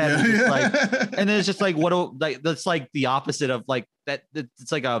 and then and then it's just like, that's like the opposite of like that.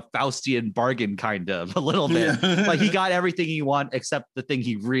 It's like a Faustian bargain, kind of a little bit. Like he got everything he wants except the thing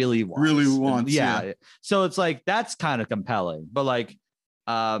he really wants. Yeah. So it's like, that's kind of compelling, but like,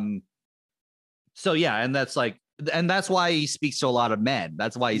 and that's like, and that's why he speaks to a lot of men.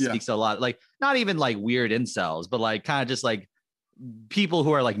 That's why he speaks to a lot, like not even like weird incels, but like kind of just like people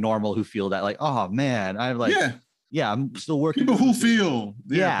who are like normal, who feel that like, oh man, I'm like. I'm still working. People who feel.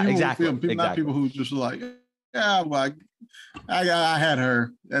 Exactly. Not people who just like, well, I had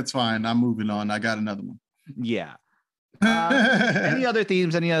her. That's fine. I'm moving on. I got another one. Yeah. Any other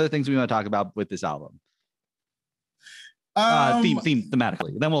themes? Any other things we want to talk about with this album?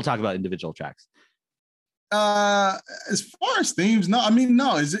 Thematically. Then we'll talk about individual tracks. As far as themes, no, I mean,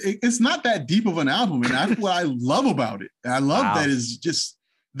 no, it's not that deep of an album, and that's what I love about it. I love that is just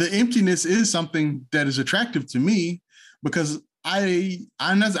the emptiness is something that is attractive to me because I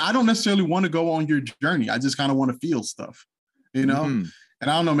don't necessarily want to go on your journey. I just kind of want to feel stuff, you know. Mm-hmm. And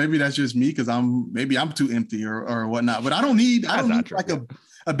I don't know, maybe that's just me because I'm too empty or whatnot. But I don't need like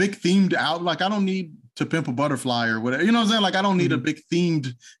a big themed out. Like I don't need To Pimp a Butterfly or whatever. You know what I'm saying? Like I don't need a big themed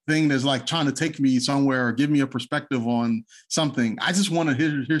thing that's like trying to take me somewhere or give me a perspective on something. I just want to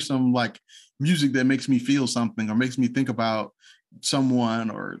hear some like music that makes me feel something or makes me think about someone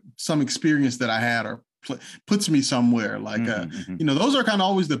or some experience that I had or puts me somewhere. Like you know, those are kind of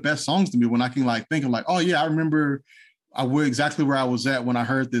always the best songs to me when I can like think of like, oh yeah, I remember I was exactly where I was at when I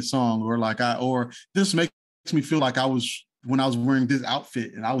heard this song, or like or this makes me feel like I was when I was wearing this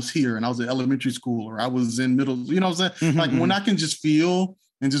outfit and I was here and I was in elementary school or I was in middle, you know what I'm saying? Like when I can just feel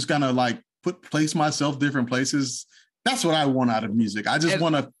and just kind of like place myself different places, that's what I want out of music. I just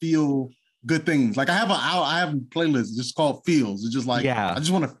want to feel good things. Like I have a playlist just called Feels. It's just like, I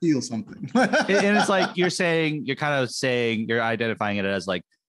just want to feel something. And it's like you're identifying it as like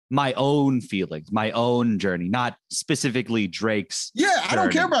my own feelings, my own journey, not specifically Drake's. Yeah, journey. I don't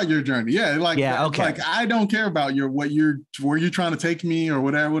care about your journey. Yeah, like I don't care about where you're trying to take me or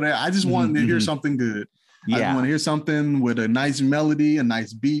whatever. I just want to hear something good. I just want to hear something with a nice melody, a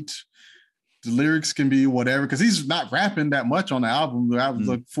nice beat. The lyrics can be whatever because he's not rapping that much on the album. There was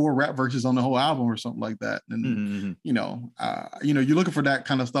like 4 rap verses on the whole album or something like that. And you know, you're looking for that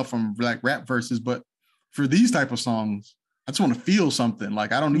kind of stuff from like rap verses, but for these type of songs, I just want to feel something.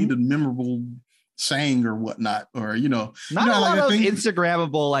 Like I don't need a memorable saying or whatnot, or not a lot of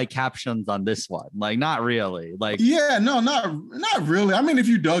Instagrammable like captions on this one. Like not really. Like not really. I mean, if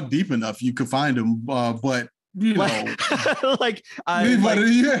you dug deep enough, you could find them. But you know, like an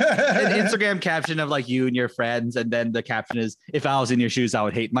Instagram caption of like you and your friends, and then the caption is, "If I was in your shoes, I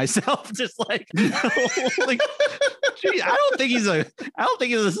would hate myself." Just like, like gee, I don't think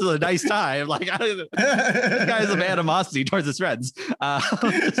this is a nice time. Like, this guy has some animosity towards his friends.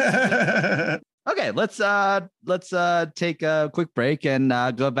 Okay, let's take a quick break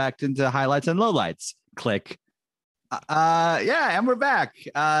and go back into highlights and lowlights. Click. And we're back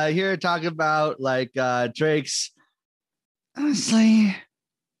here talking about like Drake's. Honestly,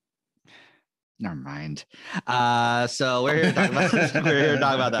 never mind. So we're here talking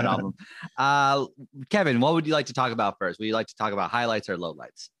about that album. Kevin, what would you like to talk about first? Would you like to talk about highlights or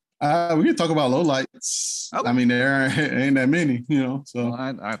lowlights? We can talk about lowlights. Okay. I mean, there ain't that many, So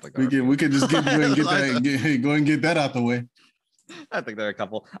well, I think we could just go and get that out the way. I think there are a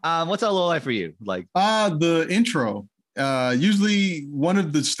couple. What's a lowlight for you? Like the intro. Usually one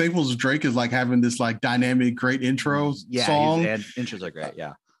of the staples of Drake is like having this like dynamic, great intro song. And intros are great,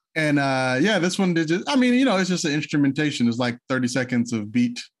 yeah. And this one did just. I mean, it's just an instrumentation. It's like 30 seconds of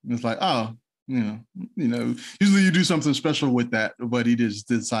beat. It's like, oh, usually you do something special with that, but he just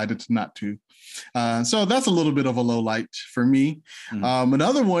decided not to. So that's a little bit of a low light for me.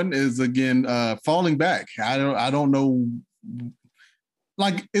 Another one is again Falling Back. I don't know.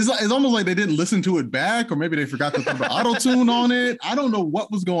 Like it's almost like they didn't listen to it back, or maybe they forgot to put the auto tune on it. I don't know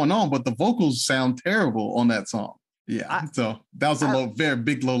what was going on, but the vocals sound terrible on that song. Yeah, so that was a very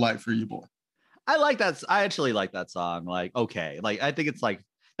big low light for you, boy. I like that. I actually like that song. Like, okay, like I think it's like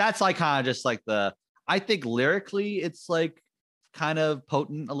that's like kind of just like I think lyrically it's like kind of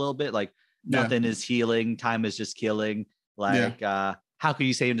potent a little bit. Like nothing is healing, time is just killing. Like how could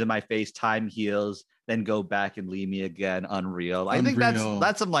you say into my face, time heals, then go back and leave me again, unreal. I think that's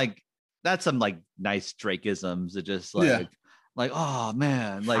some nice Drakeisms. It just like oh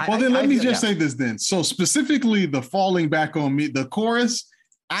man, like well then let me just say this then. So specifically the falling back on me, the chorus,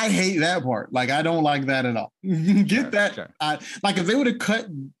 I hate that part. Like I don't like that at all. Sure. Like if they would have cut,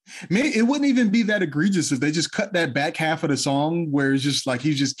 maybe it wouldn't even be that egregious if they just cut that back half of the song where it's just like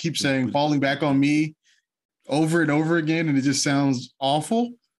he just keeps saying falling back on me over and over again, and it just sounds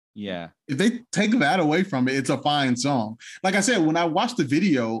awful. Yeah. If they take that away from it, it's a fine song. Like I said, when I watched the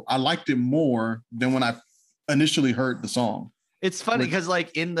video, I liked it more than when I initially heard the song. It's funny because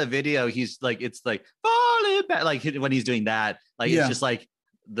like in the video, he's like, it's like falling back. Like when he's doing that, like it's just like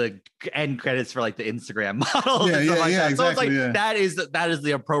the end credits for like the Instagram models and stuff like that. So it's like that is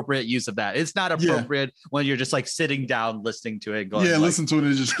the appropriate use of that. It's not appropriate when you're just like sitting down listening to it, going listen to it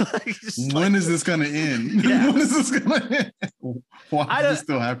and just when is this gonna end? When is this gonna end? Why is this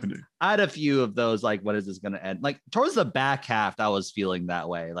still happening? I had a few of those like when is this gonna end? Like towards the back half, I was feeling that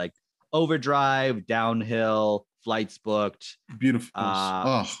way. Like Overdrive, Downhill, Flights Booked. Beautiful.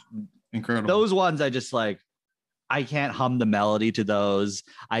 Incredible. Those ones I just like I can't hum the melody to those.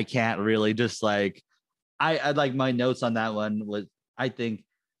 I can't really just like, I like my notes on that one was, I think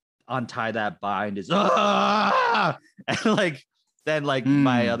Untie That Bind is and like then like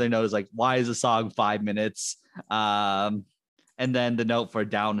my other note is like, why is the song 5 minutes? And then the note for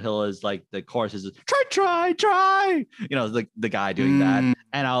Downhill is like the chorus is try, you know, the guy doing that.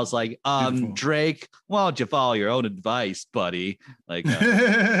 And I was like, Drake, why don't you follow your own advice, buddy? Like,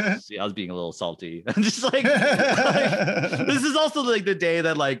 see, I was being a little salty. I'm just like, this is also like the day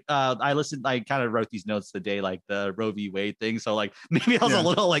that like I kind of wrote these notes the day like the Roe v. Wade thing. So like maybe I was a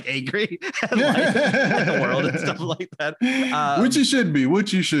little like angry at the world and stuff like that. Which you should be.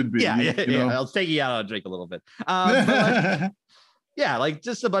 Yeah. I was taking out on Drake a little bit. But like, yeah, like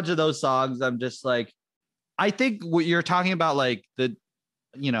just a bunch of those songs. I'm just like, I think what you're talking about, like the,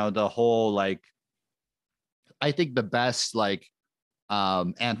 you know, the whole like, I think the best like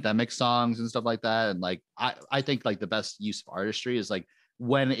anthemic songs and stuff like that. And like, I think like the best use of artistry is like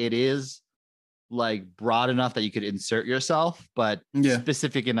when it is like broad enough that you could insert yourself, but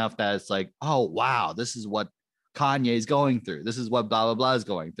specific enough that it's like, oh, wow, this is what Kanye is going through. This is what blah, blah, blah is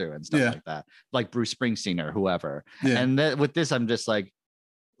going through and stuff like that. Like Bruce Springsteen or whoever. Yeah. And with this, I'm just like,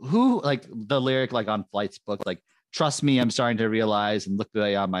 who, like the lyric, like on Flight's book, like, trust me, I'm starting to realize and look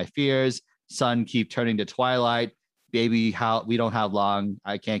beyond my fears. Sun keep turning to twilight. Baby, how we don't have long.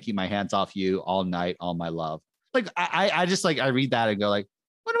 I can't keep my hands off you all night, all my love. Like, I just like, I read that and go like,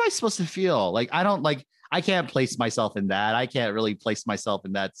 what am I supposed to feel? Like, I can't place myself in that. I can't really place myself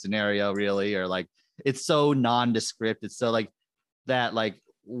in that scenario really, or like, it's so nondescript. It's so like that, like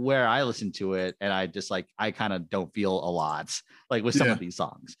where I listen to it and I just like, I kind of don't feel a lot like with some of these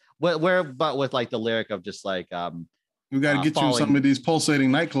songs but with like the lyric of just like, we got to get you some of these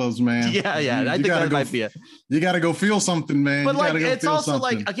pulsating nightclubs, man. Yeah. I think that might be it. You got to go feel something, man. But like, it's also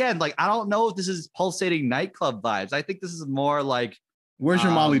something. Like, again, like, I don't know if this is pulsating nightclub vibes. I think this is more like, where's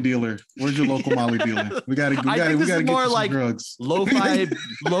your Molly dealer? Where's your local Molly dealer? We gotta get more like drugs.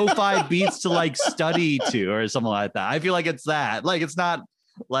 lo-fi beats to like study to or something like that. I feel like it's that. Like it's not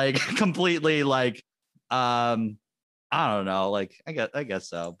like completely like I don't know. Like I guess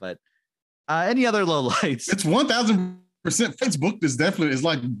so. But any other low lights? It's 1000%. Facebook is definitely is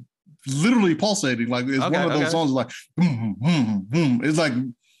like literally pulsating. Like it's one of those songs like boom, boom, boom. It's like.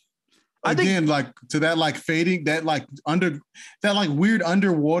 Again, like to that like fading, that like weird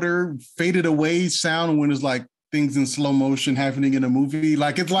underwater faded away sound when it's like things in slow motion happening in a movie.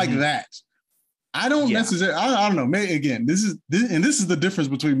 Like it's like that. I don't necessarily, I don't know. Maybe again, this is the difference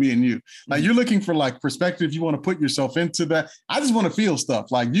between me and you. Like you're looking for like perspective. You want to put yourself into that. I just want to feel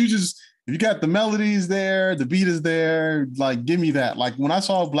stuff. Like if you got the melodies there, the beat is there, like give me that. Like when I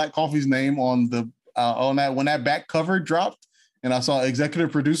saw Black Coffee's name on the when that back cover dropped, and I saw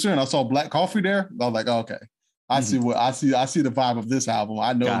executive producer and I saw Black Coffee there, I was like, oh, okay, I see the vibe of this album.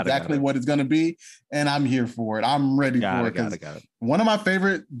 I know exactly what it's going to be and I'm here for it. I'm ready for it. Got it. One of my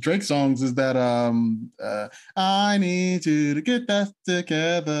favorite Drake songs is that I need you to get that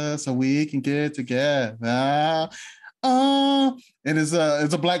together so we can get together. And it's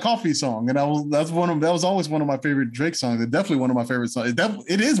a Black Coffee song. And that was always one of my favorite Drake songs. It's definitely one of my favorite songs.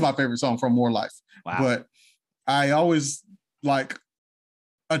 It is my favorite song from More Life. Wow. But I always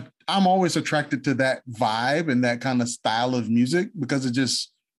I'm always attracted to that vibe and that kind of style of music because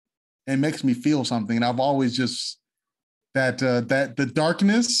it makes me feel something. And I've always just that the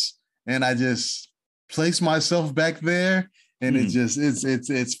darkness, and I just place myself back there, and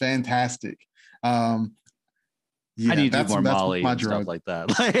it's fantastic. I need to do more Molly and stuff like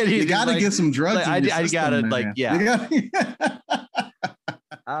that. Like, you gotta get some drugs. Like, I gotta like, yeah. You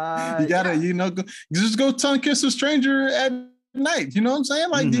gotta, just go tongue kiss a stranger at night. You know what I'm saying?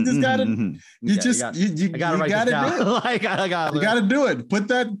 Like you just gotta, you gotta do it. Like I gotta do it. Put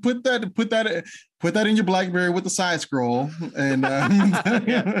that in your BlackBerry with the side scroll. And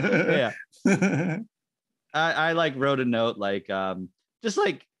I like wrote a note like just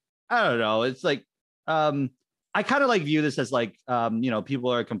like I don't know. It's like I kind of like view this as like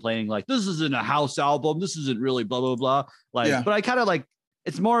people are complaining like this isn't a house album. This isn't really blah blah blah. Like, but I kind of like.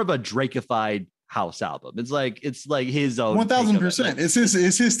 It's more of a Drakified house album. It's like his own 1000%. It's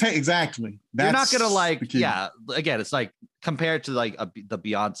his take. Exactly. You're not gonna like again, it's like compared to like the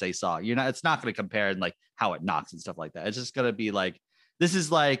Beyonce song. It's not gonna compare and like how it knocks and stuff like that. It's just gonna be like this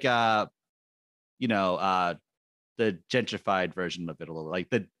is like the gentrified version of it a little, like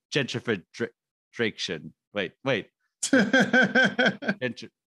the gentrification. Wait.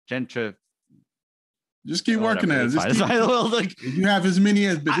 Gentrif. Just keep working at it. You have as many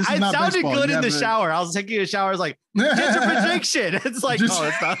as. But this is not sounded baseball. Good in the shower. I was taking a shower. I was like gentrification. It's like it's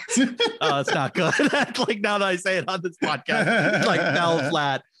not. Oh, it's not good. Like now that I say it on this podcast, it's like fell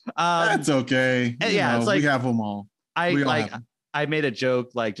flat. That's okay. Yeah, it's like we have them all. I made a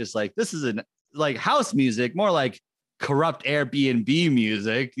joke like just like this isn't like house music, more like corrupt Airbnb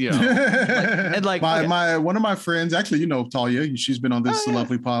music, and like my one of my friends, actually, Talia, she's been on this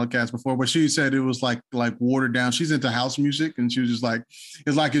lovely podcast before, but she said it was like watered down. She's into house music, and she was just like,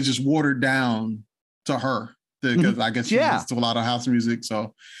 it's just watered down to her because I guess she listens to a lot of house music.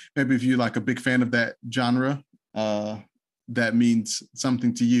 So maybe if you're like a big fan of that genre, that means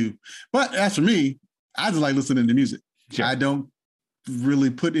something to you. But as for me, I just like listening to music. Sure. I don't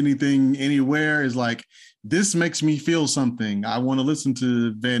really put anything anywhere. It's like, this makes me feel something. I want to listen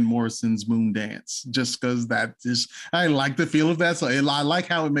to Van Morrison's Moon Dance just because I like the feel of that. So I like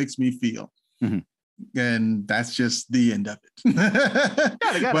how it makes me feel. Mm-hmm. And that's just the end of it.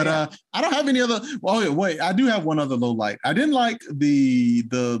 I don't have any other. Oh wait, I do have one other low light. I didn't like the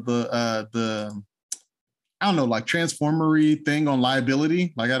I don't know, like transformery thing on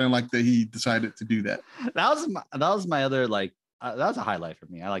Liability. Like I didn't like that he decided to do that. That was my other like. That was a highlight for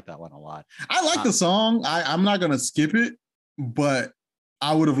me. I like that one a lot. I like the song. I'm not gonna skip it, but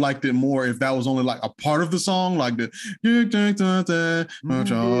I would have liked it more if that was only like a part of the song, like the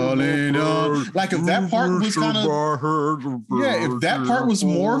like if that part was kind of if that part was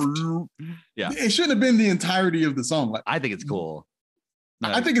morphed, it shouldn't have been the entirety of the song. Like I think it's cool.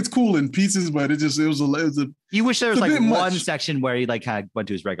 I think it's cool in pieces, but it was a. You wish there was like one section where he like kind of went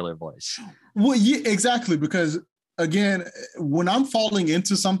to his regular voice. Well, yeah, exactly, because. Again, when I'm falling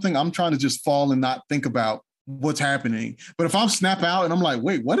into something, I'm trying to just fall and not think about what's happening. But if I'm snap out and I'm like,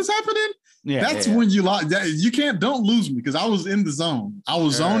 wait, what is happening? That's when you don't lose me because I was in the zone. I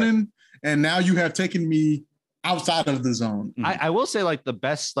was zoning, and now you have taken me outside of the zone. I will say like the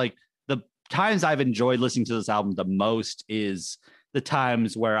best, like the times I've enjoyed listening to this album the most is the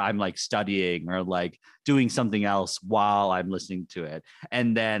times where I'm like studying or like doing something else while I'm listening to it.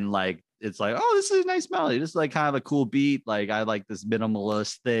 And then like, it's like, oh, this is a nice melody. This is like kind of a cool beat. Like I like this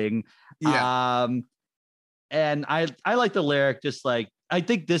minimalist thing. Yeah. And I like the lyric, just like, I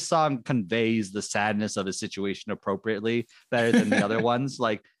think this song conveys the sadness of his situation appropriately better than the other ones.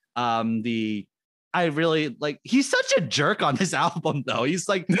 Like I really like, he's such a jerk on this album though. He's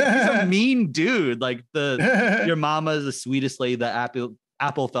like, he's a mean dude. Like your mama is the sweetest lady, the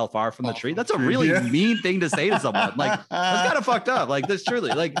apple fell far from the tree. That's a really mean thing to say to someone. Like that's kind of fucked up. Like this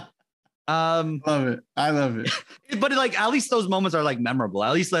truly like, love it. I love it. But like at least those moments are like memorable.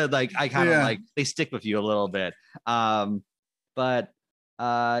 At least like I kind of like they stick with you a little bit. I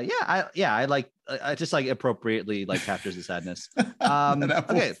like I just like appropriately like captures the sadness. Okay. I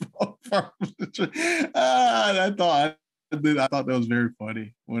thought that was very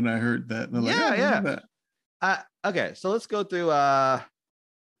funny when I heard that. Okay, so let's go through I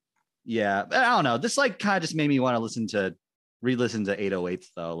don't know. This like kind of just made me want to re-listen to 808s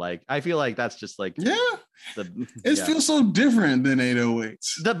though. Like I feel like that's just like it feels so different than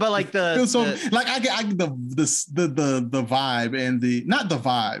 808s. But like the vibe and the not the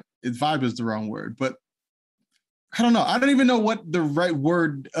vibe. Vibe is the wrong word, but I don't know. I don't even know what the right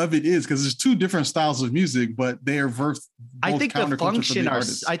word of it is because there's two different styles of music, but they are I think the function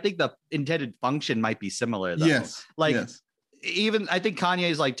I think the intended function might be similar though. Yes. Like even I think Kanye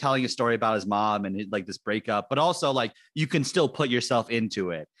is like telling a story about his mom and like this breakup, but also like you can still put yourself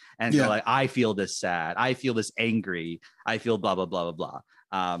into it and so like I feel this sad, I feel this angry, I feel blah blah blah blah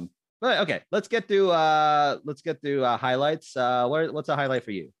blah. But okay, let's get through highlights. What's a highlight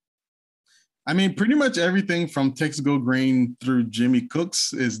for you? I mean, pretty much everything from Texas Go Green through Jimmy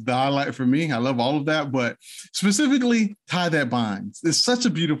Cooks is the highlight for me. I love all of that, but specifically Tie That Binds. It's such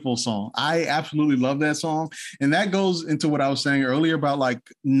a beautiful song. I absolutely love that song. And that goes into what I was saying earlier about like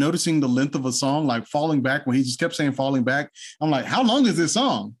noticing the length of a song, like Falling Back, when he just kept saying Falling Back. I'm like, how long is this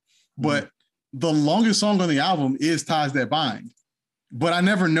song? But the longest song on the album is Ties That Bind. But I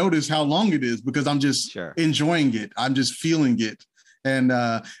never noticed how long it is because I'm just enjoying it. I'm just feeling it. And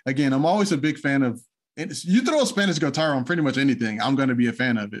again, I'm always a big fan of, you throw a Spanish guitar on pretty much anything, I'm going to be a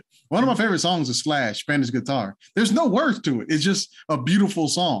fan of it. One of my favorite songs is Slash, Spanish Guitar. There's no words to it. It's just a beautiful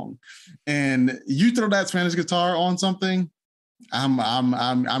song. And you throw that Spanish guitar on something,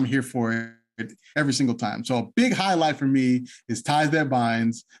 I'm here for it every single time. So a big highlight for me is Ties That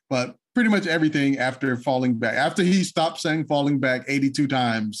Binds, but pretty much everything after Falling Back. After he stopped saying Falling Back 82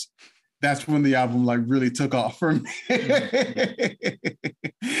 times, that's when the album like really took off for me.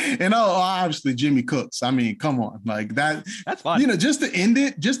 And obviously Jimmy Cooks. I mean, come on, like that's fun. You know, just to end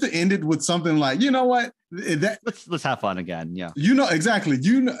it with something like, you know what? Let's have fun again. Yeah. You know, exactly.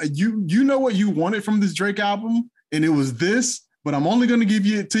 You know what you wanted from this Drake album, and it was this, but I'm only going to give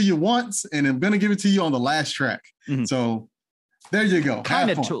it to you once, and I'm going to give it to you on the last track. Mm-hmm. So There you go. Kind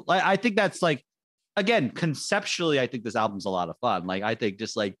of like, I think that's like, again, conceptually, I think this album's a lot of fun. Like, I think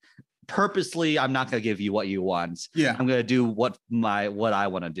just like purposely, I'm not going to give you what you want. Yeah. I'm going to do what I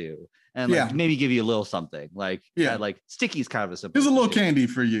want to do. And like maybe give you a little something. Like, like Sticky's kind of a simple. There's a little candy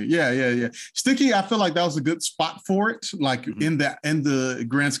for you. Yeah. Sticky, I feel like that was a good spot for it. Like in the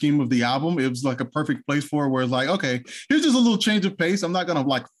grand scheme of the album, it was like a perfect place for it, where it's like, okay, here's just a little change of pace. I'm not gonna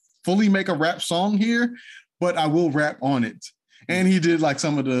like fully make a rap song here, but I will rap on it. And he did like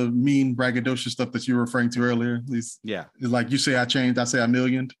some of the mean braggadocious stuff that you were referring to earlier. At least, like you say I changed, I say I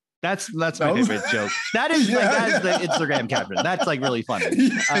millioned. That's my favorite joke. That is that's the Instagram caption. That's like really funny.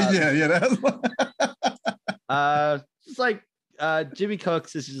 It's like Jimmy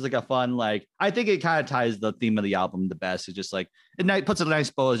Cooks is just like a fun, like, I think it kind of ties the theme of the album the best. It's just like it puts a nice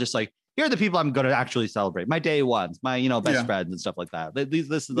bow. It's just like, here are the people I'm going to actually celebrate. My day ones, my best friends and stuff like that.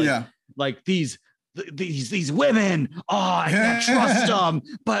 This is like these women, I can't trust them,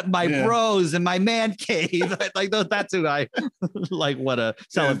 but my bros and my man cave, like that's who I like want to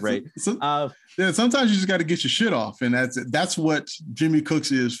celebrate. Sometimes you just got to get your shit off, and that's what Jimmy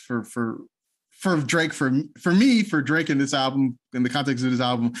Cooks is for Drake, for me, for Drake in this album, in the context of this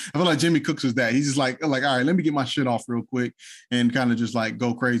album. I feel like Jimmy Cooks is that. He's just like, all right, let me get my shit off real quick and kind of just like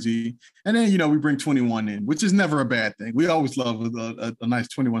go crazy. And then, we bring 21 in, which is never a bad thing. We always love a nice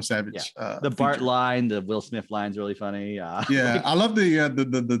 21 Savage. The Bart line, the Will Smith line's really funny. I love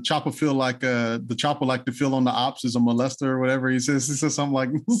the chopper feel like the chopper like to feel on the ops is a molester or whatever. He says something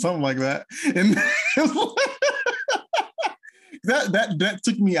like that. And that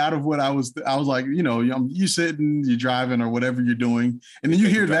took me out of what I was like, you sitting, you're driving or whatever you're doing, and then you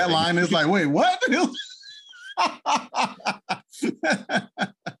hear that line, it's like, wait, what?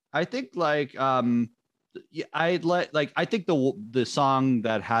 I think like I think the song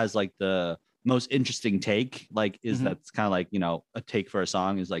that has like the most interesting take, like, is that's kind of like, a take for a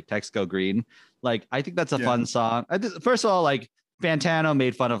song, is like Text Go Green. Like, I think that's a fun song. First of all, like, Fantano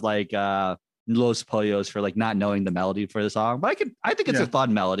made fun of like Los Pollos for like not knowing the melody for the song, but I think it's a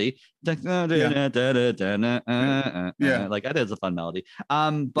fun melody. Like, I think it's a fun melody.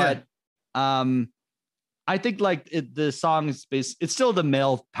 I think like the song is it's still the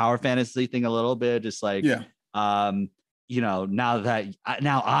male power fantasy thing a little bit, just like now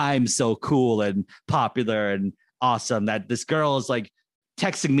I'm so cool and popular and awesome that this girl is like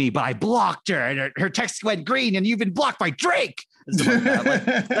texting me, but I blocked her and her text went green and you've been blocked by Drake. Like that. Like,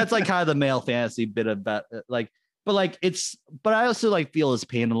 that's like kind of the male fantasy bit of that. But I also like feel his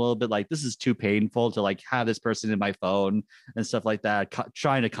pain a little bit. Like, this is too painful to like have this person in my phone and stuff like that,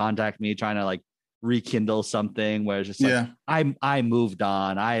 trying to contact me, trying to like rekindle something where it's just like, I moved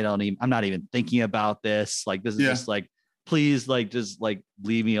on. I'm not even thinking about this. Like, this is just like, please, like, just like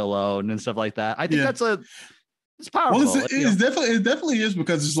leave me alone and stuff like that. I think it's powerful. Well, it definitely is,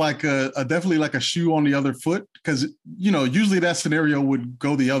 because it's like definitely like a shoe on the other foot, because usually that scenario would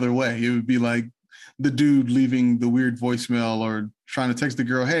go the other way. It would be like the dude leaving the weird voicemail or trying to text the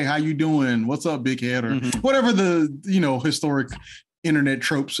girl, hey, how you doing? What's up, big head? Or whatever the historic internet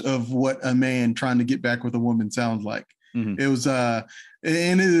tropes of what a man trying to get back with a woman sounds like. It was and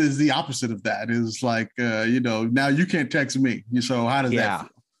it is the opposite of that. It was like now you can't text me. So how does that feel?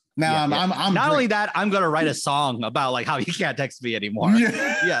 Now I'm not Drake. Only that, I'm gonna write a song about like how you can't text me anymore.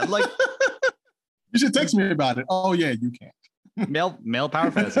 Like you should text me about it. Oh yeah, you can't. Male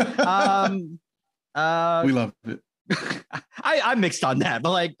power fantasy. We love it. I'm mixed on that,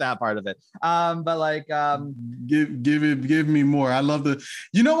 but like that part of it. Give me more. I love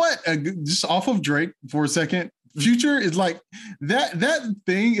you know what? Just off of Drake for a second. Future is like that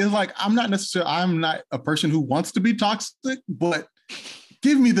thing is like, I'm not a person who wants to be toxic, but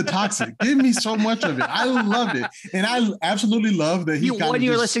give me the toxic. Give me so much of it. I love it. And I absolutely love that when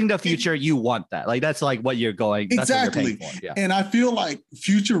you're listening to Future, you want that. Like, that's like what you're going. Exactly. That's what you're paying for. Yeah. And I feel like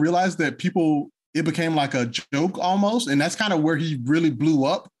Future realized that it became like a joke almost. And that's kind of where he really blew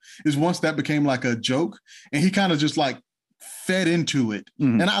up, is once that became like a joke. And he kind of just like fed into it.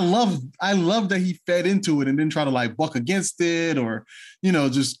 And I love that he fed into it and didn't try to like buck against it or,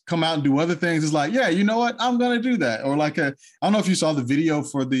 just come out and do other things. It's like, yeah, you know what? I'm going to do that. Or like, I don't know if you saw the video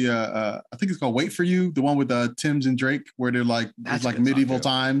for the, I think it's called Wait For You, the one with Tim's and Drake, where they're like, it's like medieval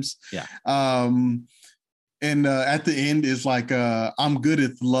times. Yeah. And at the end is like, I'm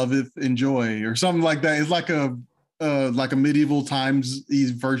goodeth, loveth, enjoy, or something like that. It's like a medieval times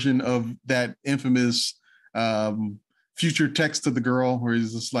version of that infamous, Future text to the girl where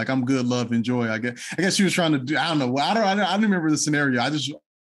he's just like, I'm good, love, enjoy. I guess she was trying to do, I don't know. I don't remember the scenario. I just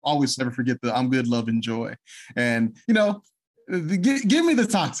always never forget the I'm good, love, enjoy. And, give me the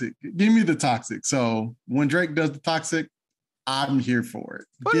toxic. Give me the toxic. So when Drake does the toxic, I'm here for it.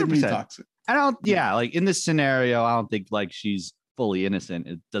 100%. Give me Toxic. I don't, yeah, like in this scenario, I don't think like she's fully innocent.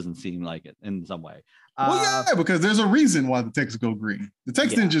 It doesn't seem like it in some way. Well, yeah, because there's a reason why the text go green. The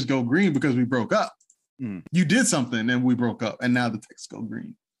text didn't just go green because we broke up. You did something and we broke up, and now the text go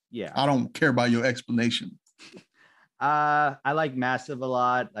green. Yeah. I don't care about your explanation. I like Massive a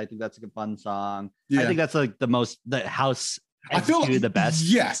lot. I think that's a good fun song. Yeah. I think that's like the house I feel like, the best.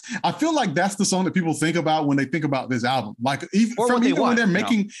 Yes. I feel like that's the song that people think about when they think about this album. Like even when they're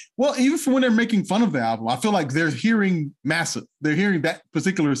making fun of the album, I feel like they're hearing Massive. They're hearing that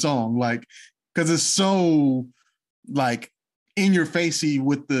particular song, like, because it's so like in your facey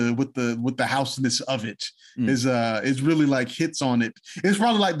with the houseness of it. Is really like hits on it. It's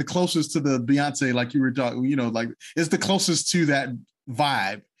probably like the closest to the Beyonce, like you were talking, you know, like it's the closest to that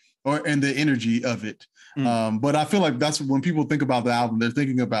vibe and the energy of it. But I feel like that's when people think about the album, they're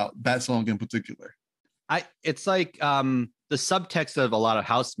thinking about that song in particular. It's like the subtext of a lot of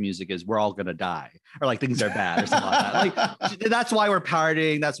house music is we're all gonna die, or like things are bad or something like that. Like that's why we're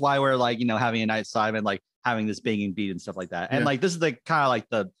partying. That's why we're like, you know, having a nice time and like having this banging beat and stuff like that. And like this is the kind of like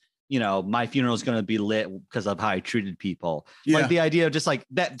the, you know, my funeral is gonna be lit because of how I treated people. Like the idea of just like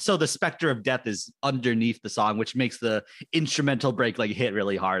that. So the specter of death is underneath the song, which makes the instrumental break like hit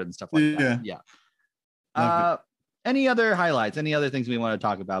really hard and stuff like that. Yeah. Any other highlights? Any other things we want to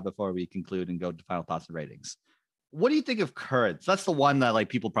talk about before we conclude and go to final thoughts and ratings? What do you think of Currents? That's the one that like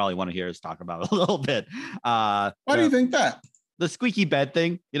people probably want to hear us talk about a little bit. Why do you think that? The squeaky bed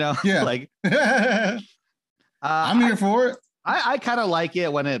thing, you know? Yeah. Like I'm here for it. I kind of like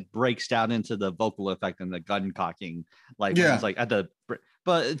it when it breaks down into the vocal effect and the gun cocking, like it's like at the,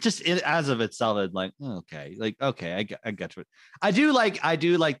 but just as of itself, it's like okay, I get it. I do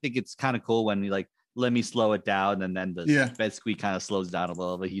think it's kind of cool when you like let me slow it down, and then the bed squeak kind of slows down a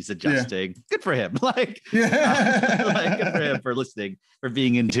little bit. He's adjusting. Good for him. Like, like good for him for listening, for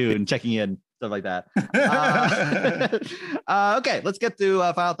being in tune, checking in, stuff like that. Okay, let's get to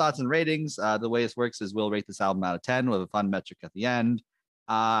final thoughts and ratings. The way this works is we'll rate this album out of 10 with a fun metric at the end.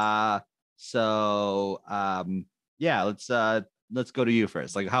 Let's go to you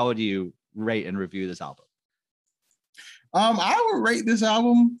first. Like, how would you rate and review this album? I would rate this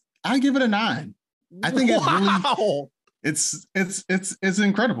album, I give it a 9. I think it's really, it's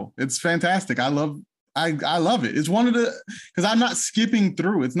incredible. It's fantastic. I love it. It's one of the, because I'm not skipping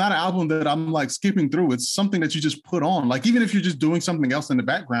through. It's not an album that I'm like skipping through. It's something that you just put on. Like, even if you're just doing something else in the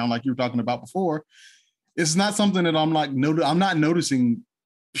background, like you were talking about before, it's not something that I'm like, I'm not noticing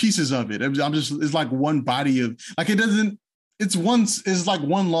pieces of it. It's like one body of, like, it's like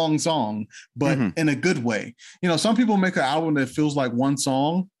one long song, but in a good way. You know, some people make an album that feels like one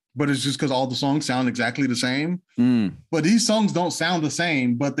song, but it's just because all the songs sound exactly the same. But these songs don't sound the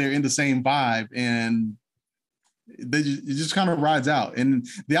same, but they're in the same vibe, and it just kind of rides out. And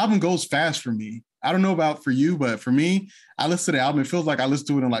the album goes fast for me. I don't know about for you, but for me, I listen to the album. It feels like I listen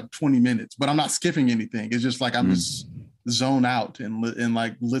to it in like 20 minutes, but I'm not skipping anything. It's just like I'm just zone out and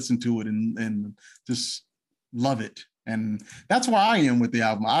like listen to it and just love it. And that's where I am with the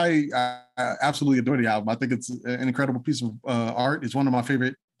album. I absolutely adore the album. I think it's an incredible piece of art. It's one of my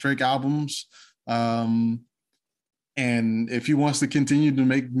favorite Drake albums. And if he wants to continue to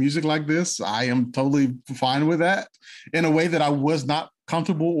make music like this, I am totally fine with that, in a way that I was not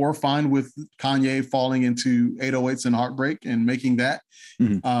comfortable or fine with Kanye falling into 808s and Heartbreak and making that,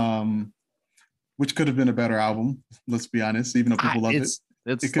 which could have been a better album. Let's be honest, even though people love it.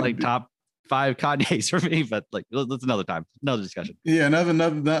 It's like top 5 Kanye's for me, but like that's another time, another discussion. Yeah,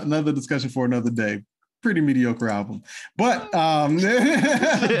 another discussion for another day. Pretty mediocre album, but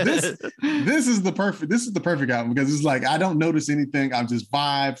this is the perfect album, because it's like I don't notice anything. I'm just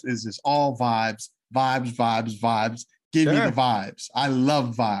vibes. It's just all vibes. Give me the vibes. I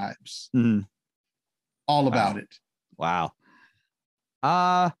love vibes. All about it. Wow.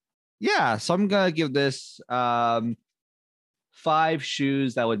 Yeah. So I'm gonna give this 5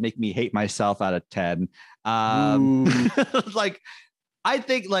 shoes that would make me hate myself out of 10. Like, I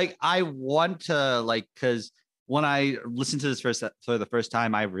think like I want to like, because when I listened to this for the first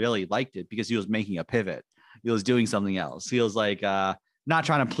time, I really liked it because he was making a pivot. He was doing something else. He was like not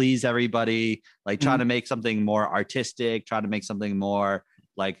trying to please everybody, like trying to make something more artistic, trying to make something more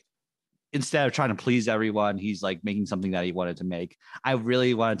like, instead of trying to please everyone, he's like making something that he wanted to make. I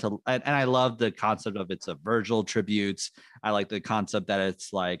really wanted to, and I love the concept of it's a Virgil tributes. I like the concept that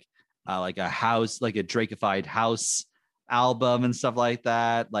it's like a house, like a Drakeified house album and stuff like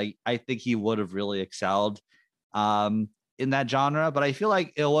that. Like, I think he would have really excelled in that genre, but I feel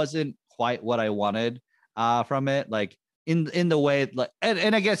like it wasn't quite what I wanted from it. Like in the way, like,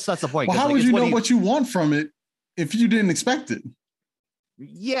 and I guess that's the point. Well, how like, would you know what you want from it if you didn't expect it.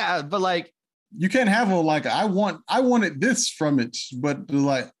 Yeah, but like you can't have a like I wanted this from it, but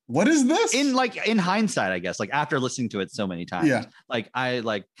like what is this? In hindsight, I guess, like after listening to it so many times, like I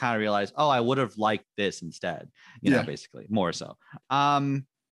like kind of realized, oh, I would have liked this instead, you know, basically more so.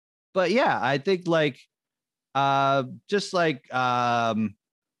 But yeah, I think like just like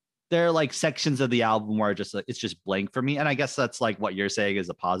there are like sections of the album where just like it's just blank for me, and I guess that's like what you're saying is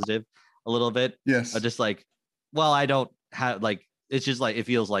a positive a little bit. Yes, just like, well, I don't have like it's just like it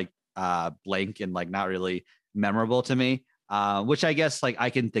feels like blank and like not really memorable to me, which I guess like I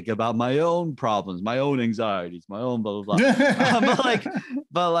can think about my own problems, my own anxieties, my own blah blah blah.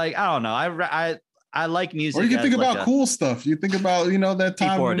 but like I don't know, I like music. Or you can think like about cool stuff. You think about, you know, that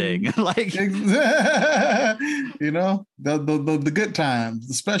time when, like you know, the good times,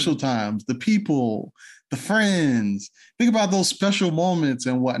 the special times, the people, the friends. Think about those special moments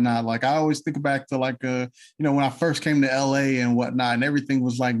and whatnot. Like I always think back to like you know, when I first came to LA and whatnot, and everything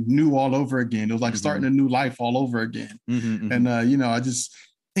was like new all over again. It was like starting a new life all over again. And you know, I just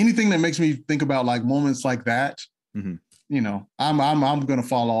anything that makes me think about like moments like that, you know, I'm gonna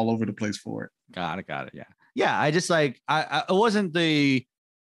fall all over the place for it. Got it. Yeah. I just like it wasn't the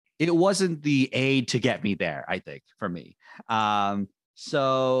aid to get me there, I think, for me. But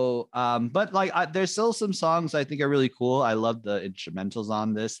like there's still some songs I think are really cool. I love the instrumentals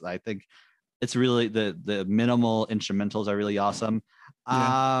on this. I think it's really the minimal instrumentals are really awesome.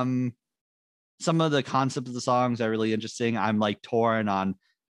 Some of the concepts of the songs are really interesting. I'm like torn on.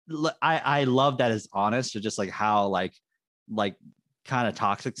 I love that it's honest to just like how like kind of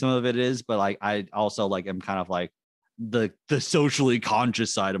toxic some of it is, but like I also like am kind of like the socially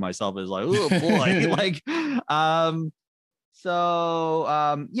conscious side of myself is like, oh boy. Like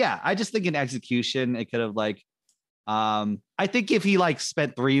yeah, I just think in execution it could have like I think if he like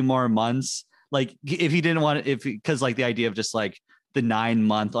spent 3 more months, like if he didn't want it, because like the idea of just like the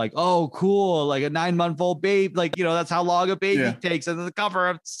 9-month, like, oh cool, like a 9-month-old babe, like, you know, that's how long a baby takes, and the cover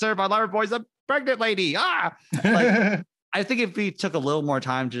of Served by Loverboy's a pregnant lady. Like I think if we took a little more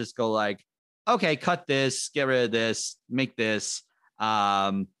time to just go like, okay, cut this, get rid of this, make this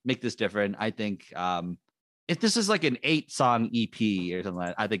different. I think if this is like an 8-song EP or something like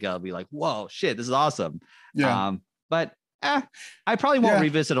that, I think I'll be like, whoa, shit, this is awesome. Yeah. But I probably won't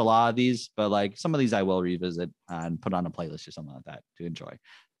revisit a lot of these, but like some of these I will revisit and put on a playlist or something like that to enjoy.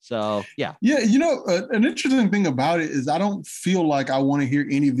 So yeah. You know, an interesting thing about it is I don't feel like I want to hear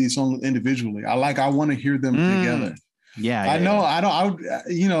any of these songs individually. I want to hear them together. Yeah, I know. I would,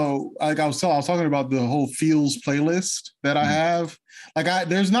 you know, like I was talking about the whole Feels playlist that I have. Like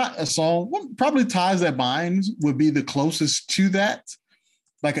there's not a song, probably Ties That Bind would be the closest to that.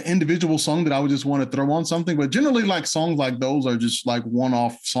 Like an individual song that I would just want to throw on something. But generally like songs like those are just like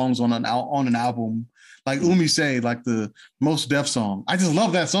one-off songs on an album. Like Umi Say, like the Mos Def song. I just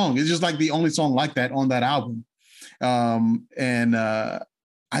love that song. It's just like the only song like that on that album. I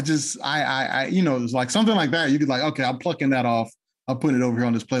you know, it's like something like that. You could like, okay, I'm plucking that off. I'm putting it over here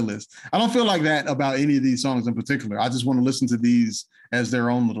on this playlist. I don't feel like that about any of these songs in particular. I just want to listen to these as their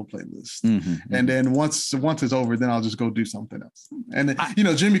own little playlist. And then once it's over, then I'll just go do something else. And then, you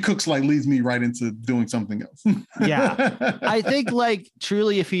know, Jimmy Cooks like leads me right into doing something else. Yeah. I think like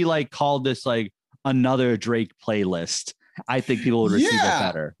truly if he like called this like another Drake playlist, I think people would receive it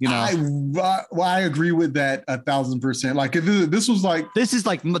better. You know, I agree with that 1,000%. Like if this was like, this is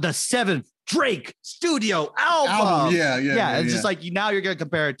like the 7th Drake studio album. Yeah. It's just like now you're gonna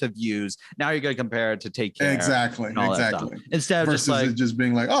compare it to Views. Now you're gonna compare it to Take Care. Exactly. Instead of versus just like it just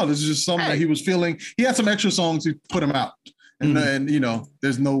being like, oh, this is just something that he was feeling. He had some extra songs to put him out, and then you know,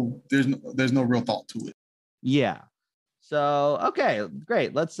 there's no real thought to it. Yeah. So, okay,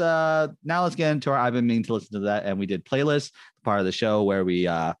 great. Let's get into our I've been meaning to listen to that. And we did playlist, part of the show where we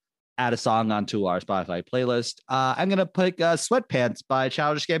add a song onto our Spotify playlist. I'm going to pick Sweatpants by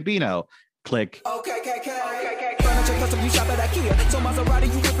Childish Gambino. Click. Okay. You shop at IKEA. So Maserati,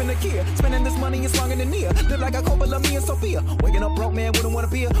 you whipping the Kia. Spending this money is long in the near. Live like a couple of me and Sophia. Waking up broke, man, wouldn't want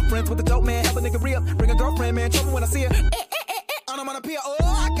to be a friends with the dope man. Help a nigga re-up. Bring a girlfriend, man. Trouble when I see her. I'm on a pier. Oh,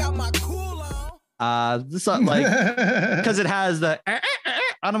 I got my cool on. This song, like, because it has the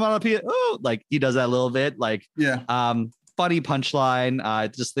onomatopoeia. Oh, like he does that a little bit, like, funny punchline. I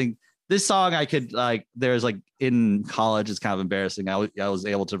just think this song I could like. There's like in college, it's kind of embarrassing. I was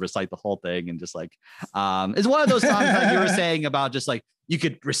able to recite the whole thing and just like, it's one of those songs that you were saying about just like you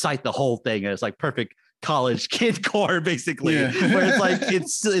could recite the whole thing and it's like perfect college kid core basically, where it's like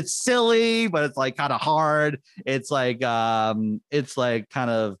it's silly, but it's like kind of hard. It's like kind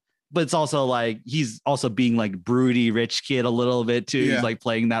of but it's also like he's also being like broody rich kid a little bit too. He's like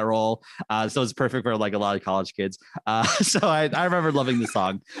playing that role. So it's perfect for like a lot of college kids. So I remember loving the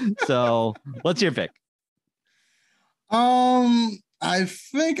song. So what's your pick? I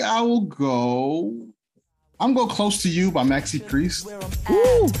think I will go. I'm going Close to You by Maxi Priest.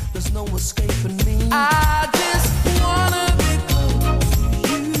 There's no escaping me. I just wanna be close to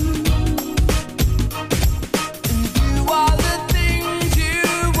you. And do all the things you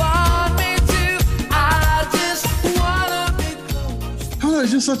want me to. I just wanna be close. Oh,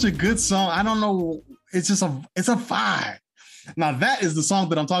 it's just such a good song. I don't know. It's a vibe. Now that is the song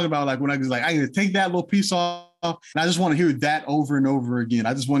that I'm talking about. Like when I was like, I need to take that little piece off. And I just want to hear that over and over again.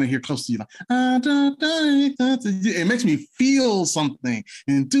 I just want to hear Close to You. It makes me feel something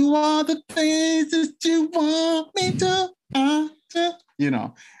and do all the things that you want me to. You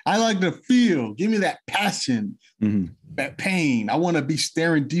know, I like to feel. Give me that passion, that pain. I want to be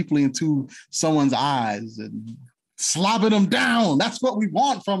staring deeply into someone's eyes and slobbing them down. That's what we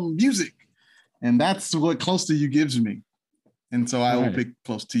want from music. And that's what Close to You gives me. And so I will pick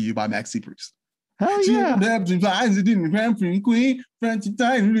Close to You by Maxi Priest. Hell yeah. I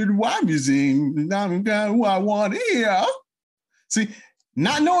want here. See,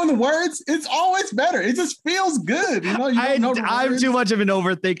 not knowing the words, it's always better. It just feels good. You know, I'm too much of an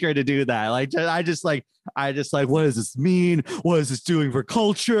overthinker to do that. Like, I just like, what does this mean? What is this doing for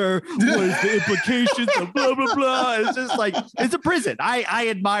culture? What is the implications of blah, blah, blah? It's just like, it's a prison. I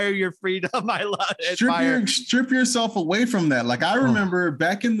admire your freedom. I love it. Strip yourself away from that. Like, I remember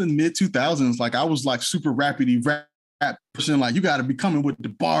back in the mid 2000s, like I was like super rapidy rap person. Like, you got to be coming with the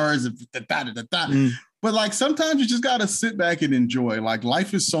bars and But like sometimes you just got to sit back and enjoy. Like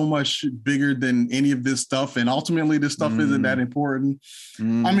life is so much bigger than any of this stuff. And ultimately this stuff isn't that important.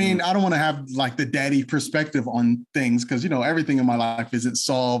 I mean, I don't want to have like the daddy perspective on things because, you know, everything in my life isn't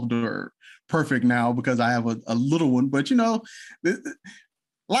solved or perfect now because I have a little one. But, you know,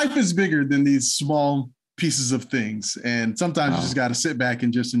 life is bigger than these small pieces of things. And sometimes you just got to sit back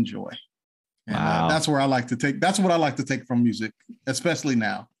and just enjoy. And that's what I like to take from music, especially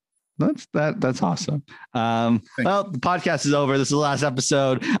now. That's awesome. Well, the podcast is over. This is the last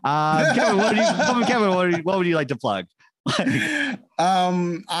episode. Kevin, what would you like to plug?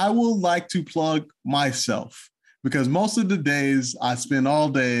 I would like to plug myself because most of the days I spend all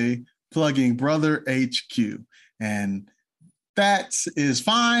day plugging Brother HQ, and that is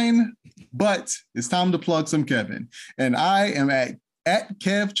fine. But it's time to plug some Kevin, and I am at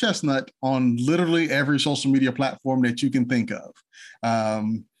Kev Chestnut on literally every social media platform that you can think of.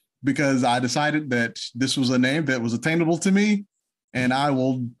 Because I decided that this was a name that was attainable to me, and I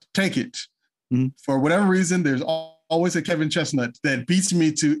will take it. For whatever reason, there's always a Kevin Chestnut that beats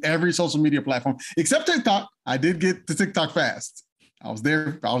me to every social media platform, except TikTok. I did get to TikTok fast. I was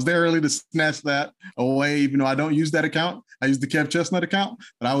there early to snatch that away, even though I don't use that account. I use the Kev Chestnut account,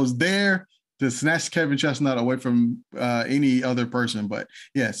 but I was there to snatch Kevin Chestnut away from any other person. But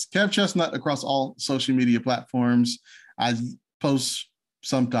yes, Kev Chestnut across all social media platforms. I post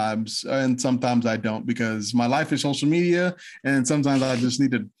sometimes, and sometimes I don't because my life is social media, and sometimes I just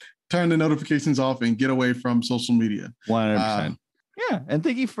need to turn the notifications off and get away from social media. 100%. Yeah, and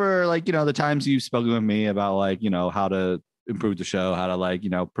thank you for like, you know, the times you've spoken with me about like, you know, how to improve the show, how to like,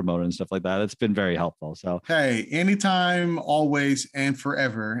 you know, promote it and stuff like that. It's been very helpful. So hey, anytime, always, and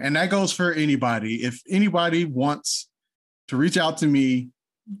forever. And that goes for anybody. If anybody wants to reach out to me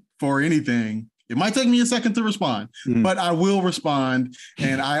for anything, it might take me a second to respond, but I will respond.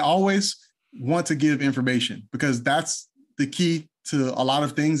 And I always want to give information because that's the key to a lot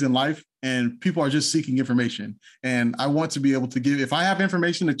of things in life. And people are just seeking information. And I want to be able to give, if I have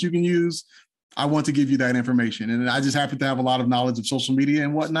information that you can use, I want to give you that information. And I just happen to have a lot of knowledge of social media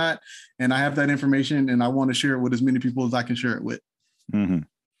and whatnot. And I have that information and I want to share it with as many people as I can share it with.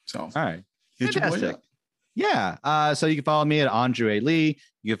 So, all right. Hit your boy up. Yeah. So you can follow me at Andre Lee.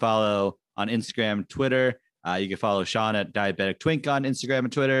 You can follow on Instagram, Twitter. You can follow Sean at Diabetic Twink on Instagram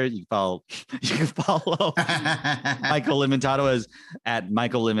and Twitter. You can follow Michael Limon-Taco as at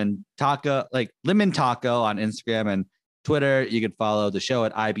Michael Lemon Taco, like Lemon Taco on Instagram and Twitter. You can follow the show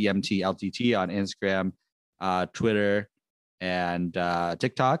at IBMT-LTT on Instagram, Twitter, and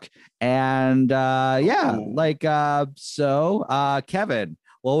TikTok. And Kevin,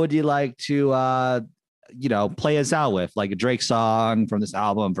 what would you like to play us out with, like a Drake song from this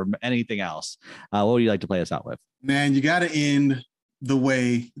album, from anything else? What would you like to play us out with? Man, you got to end the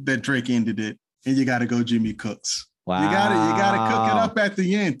way that Drake ended it, and you got to go Jimmy Cooks. Wow. You got to cook it up at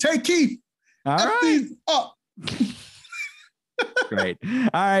the end. Take Keith. All right. Up. Great. All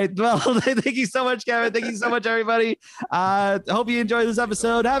right. Well, thank you so much, Kevin. Thank you so much, everybody. Hope you enjoyed this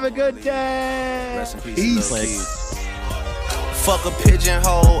episode. Have a good day. Rest in peace. Fuck a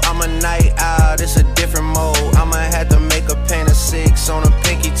pigeonhole. I'm a night owl. It's a different mode. I'ma have to make a paint of 6 on a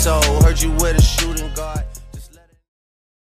pinky toe. Heard you with a shooting guard.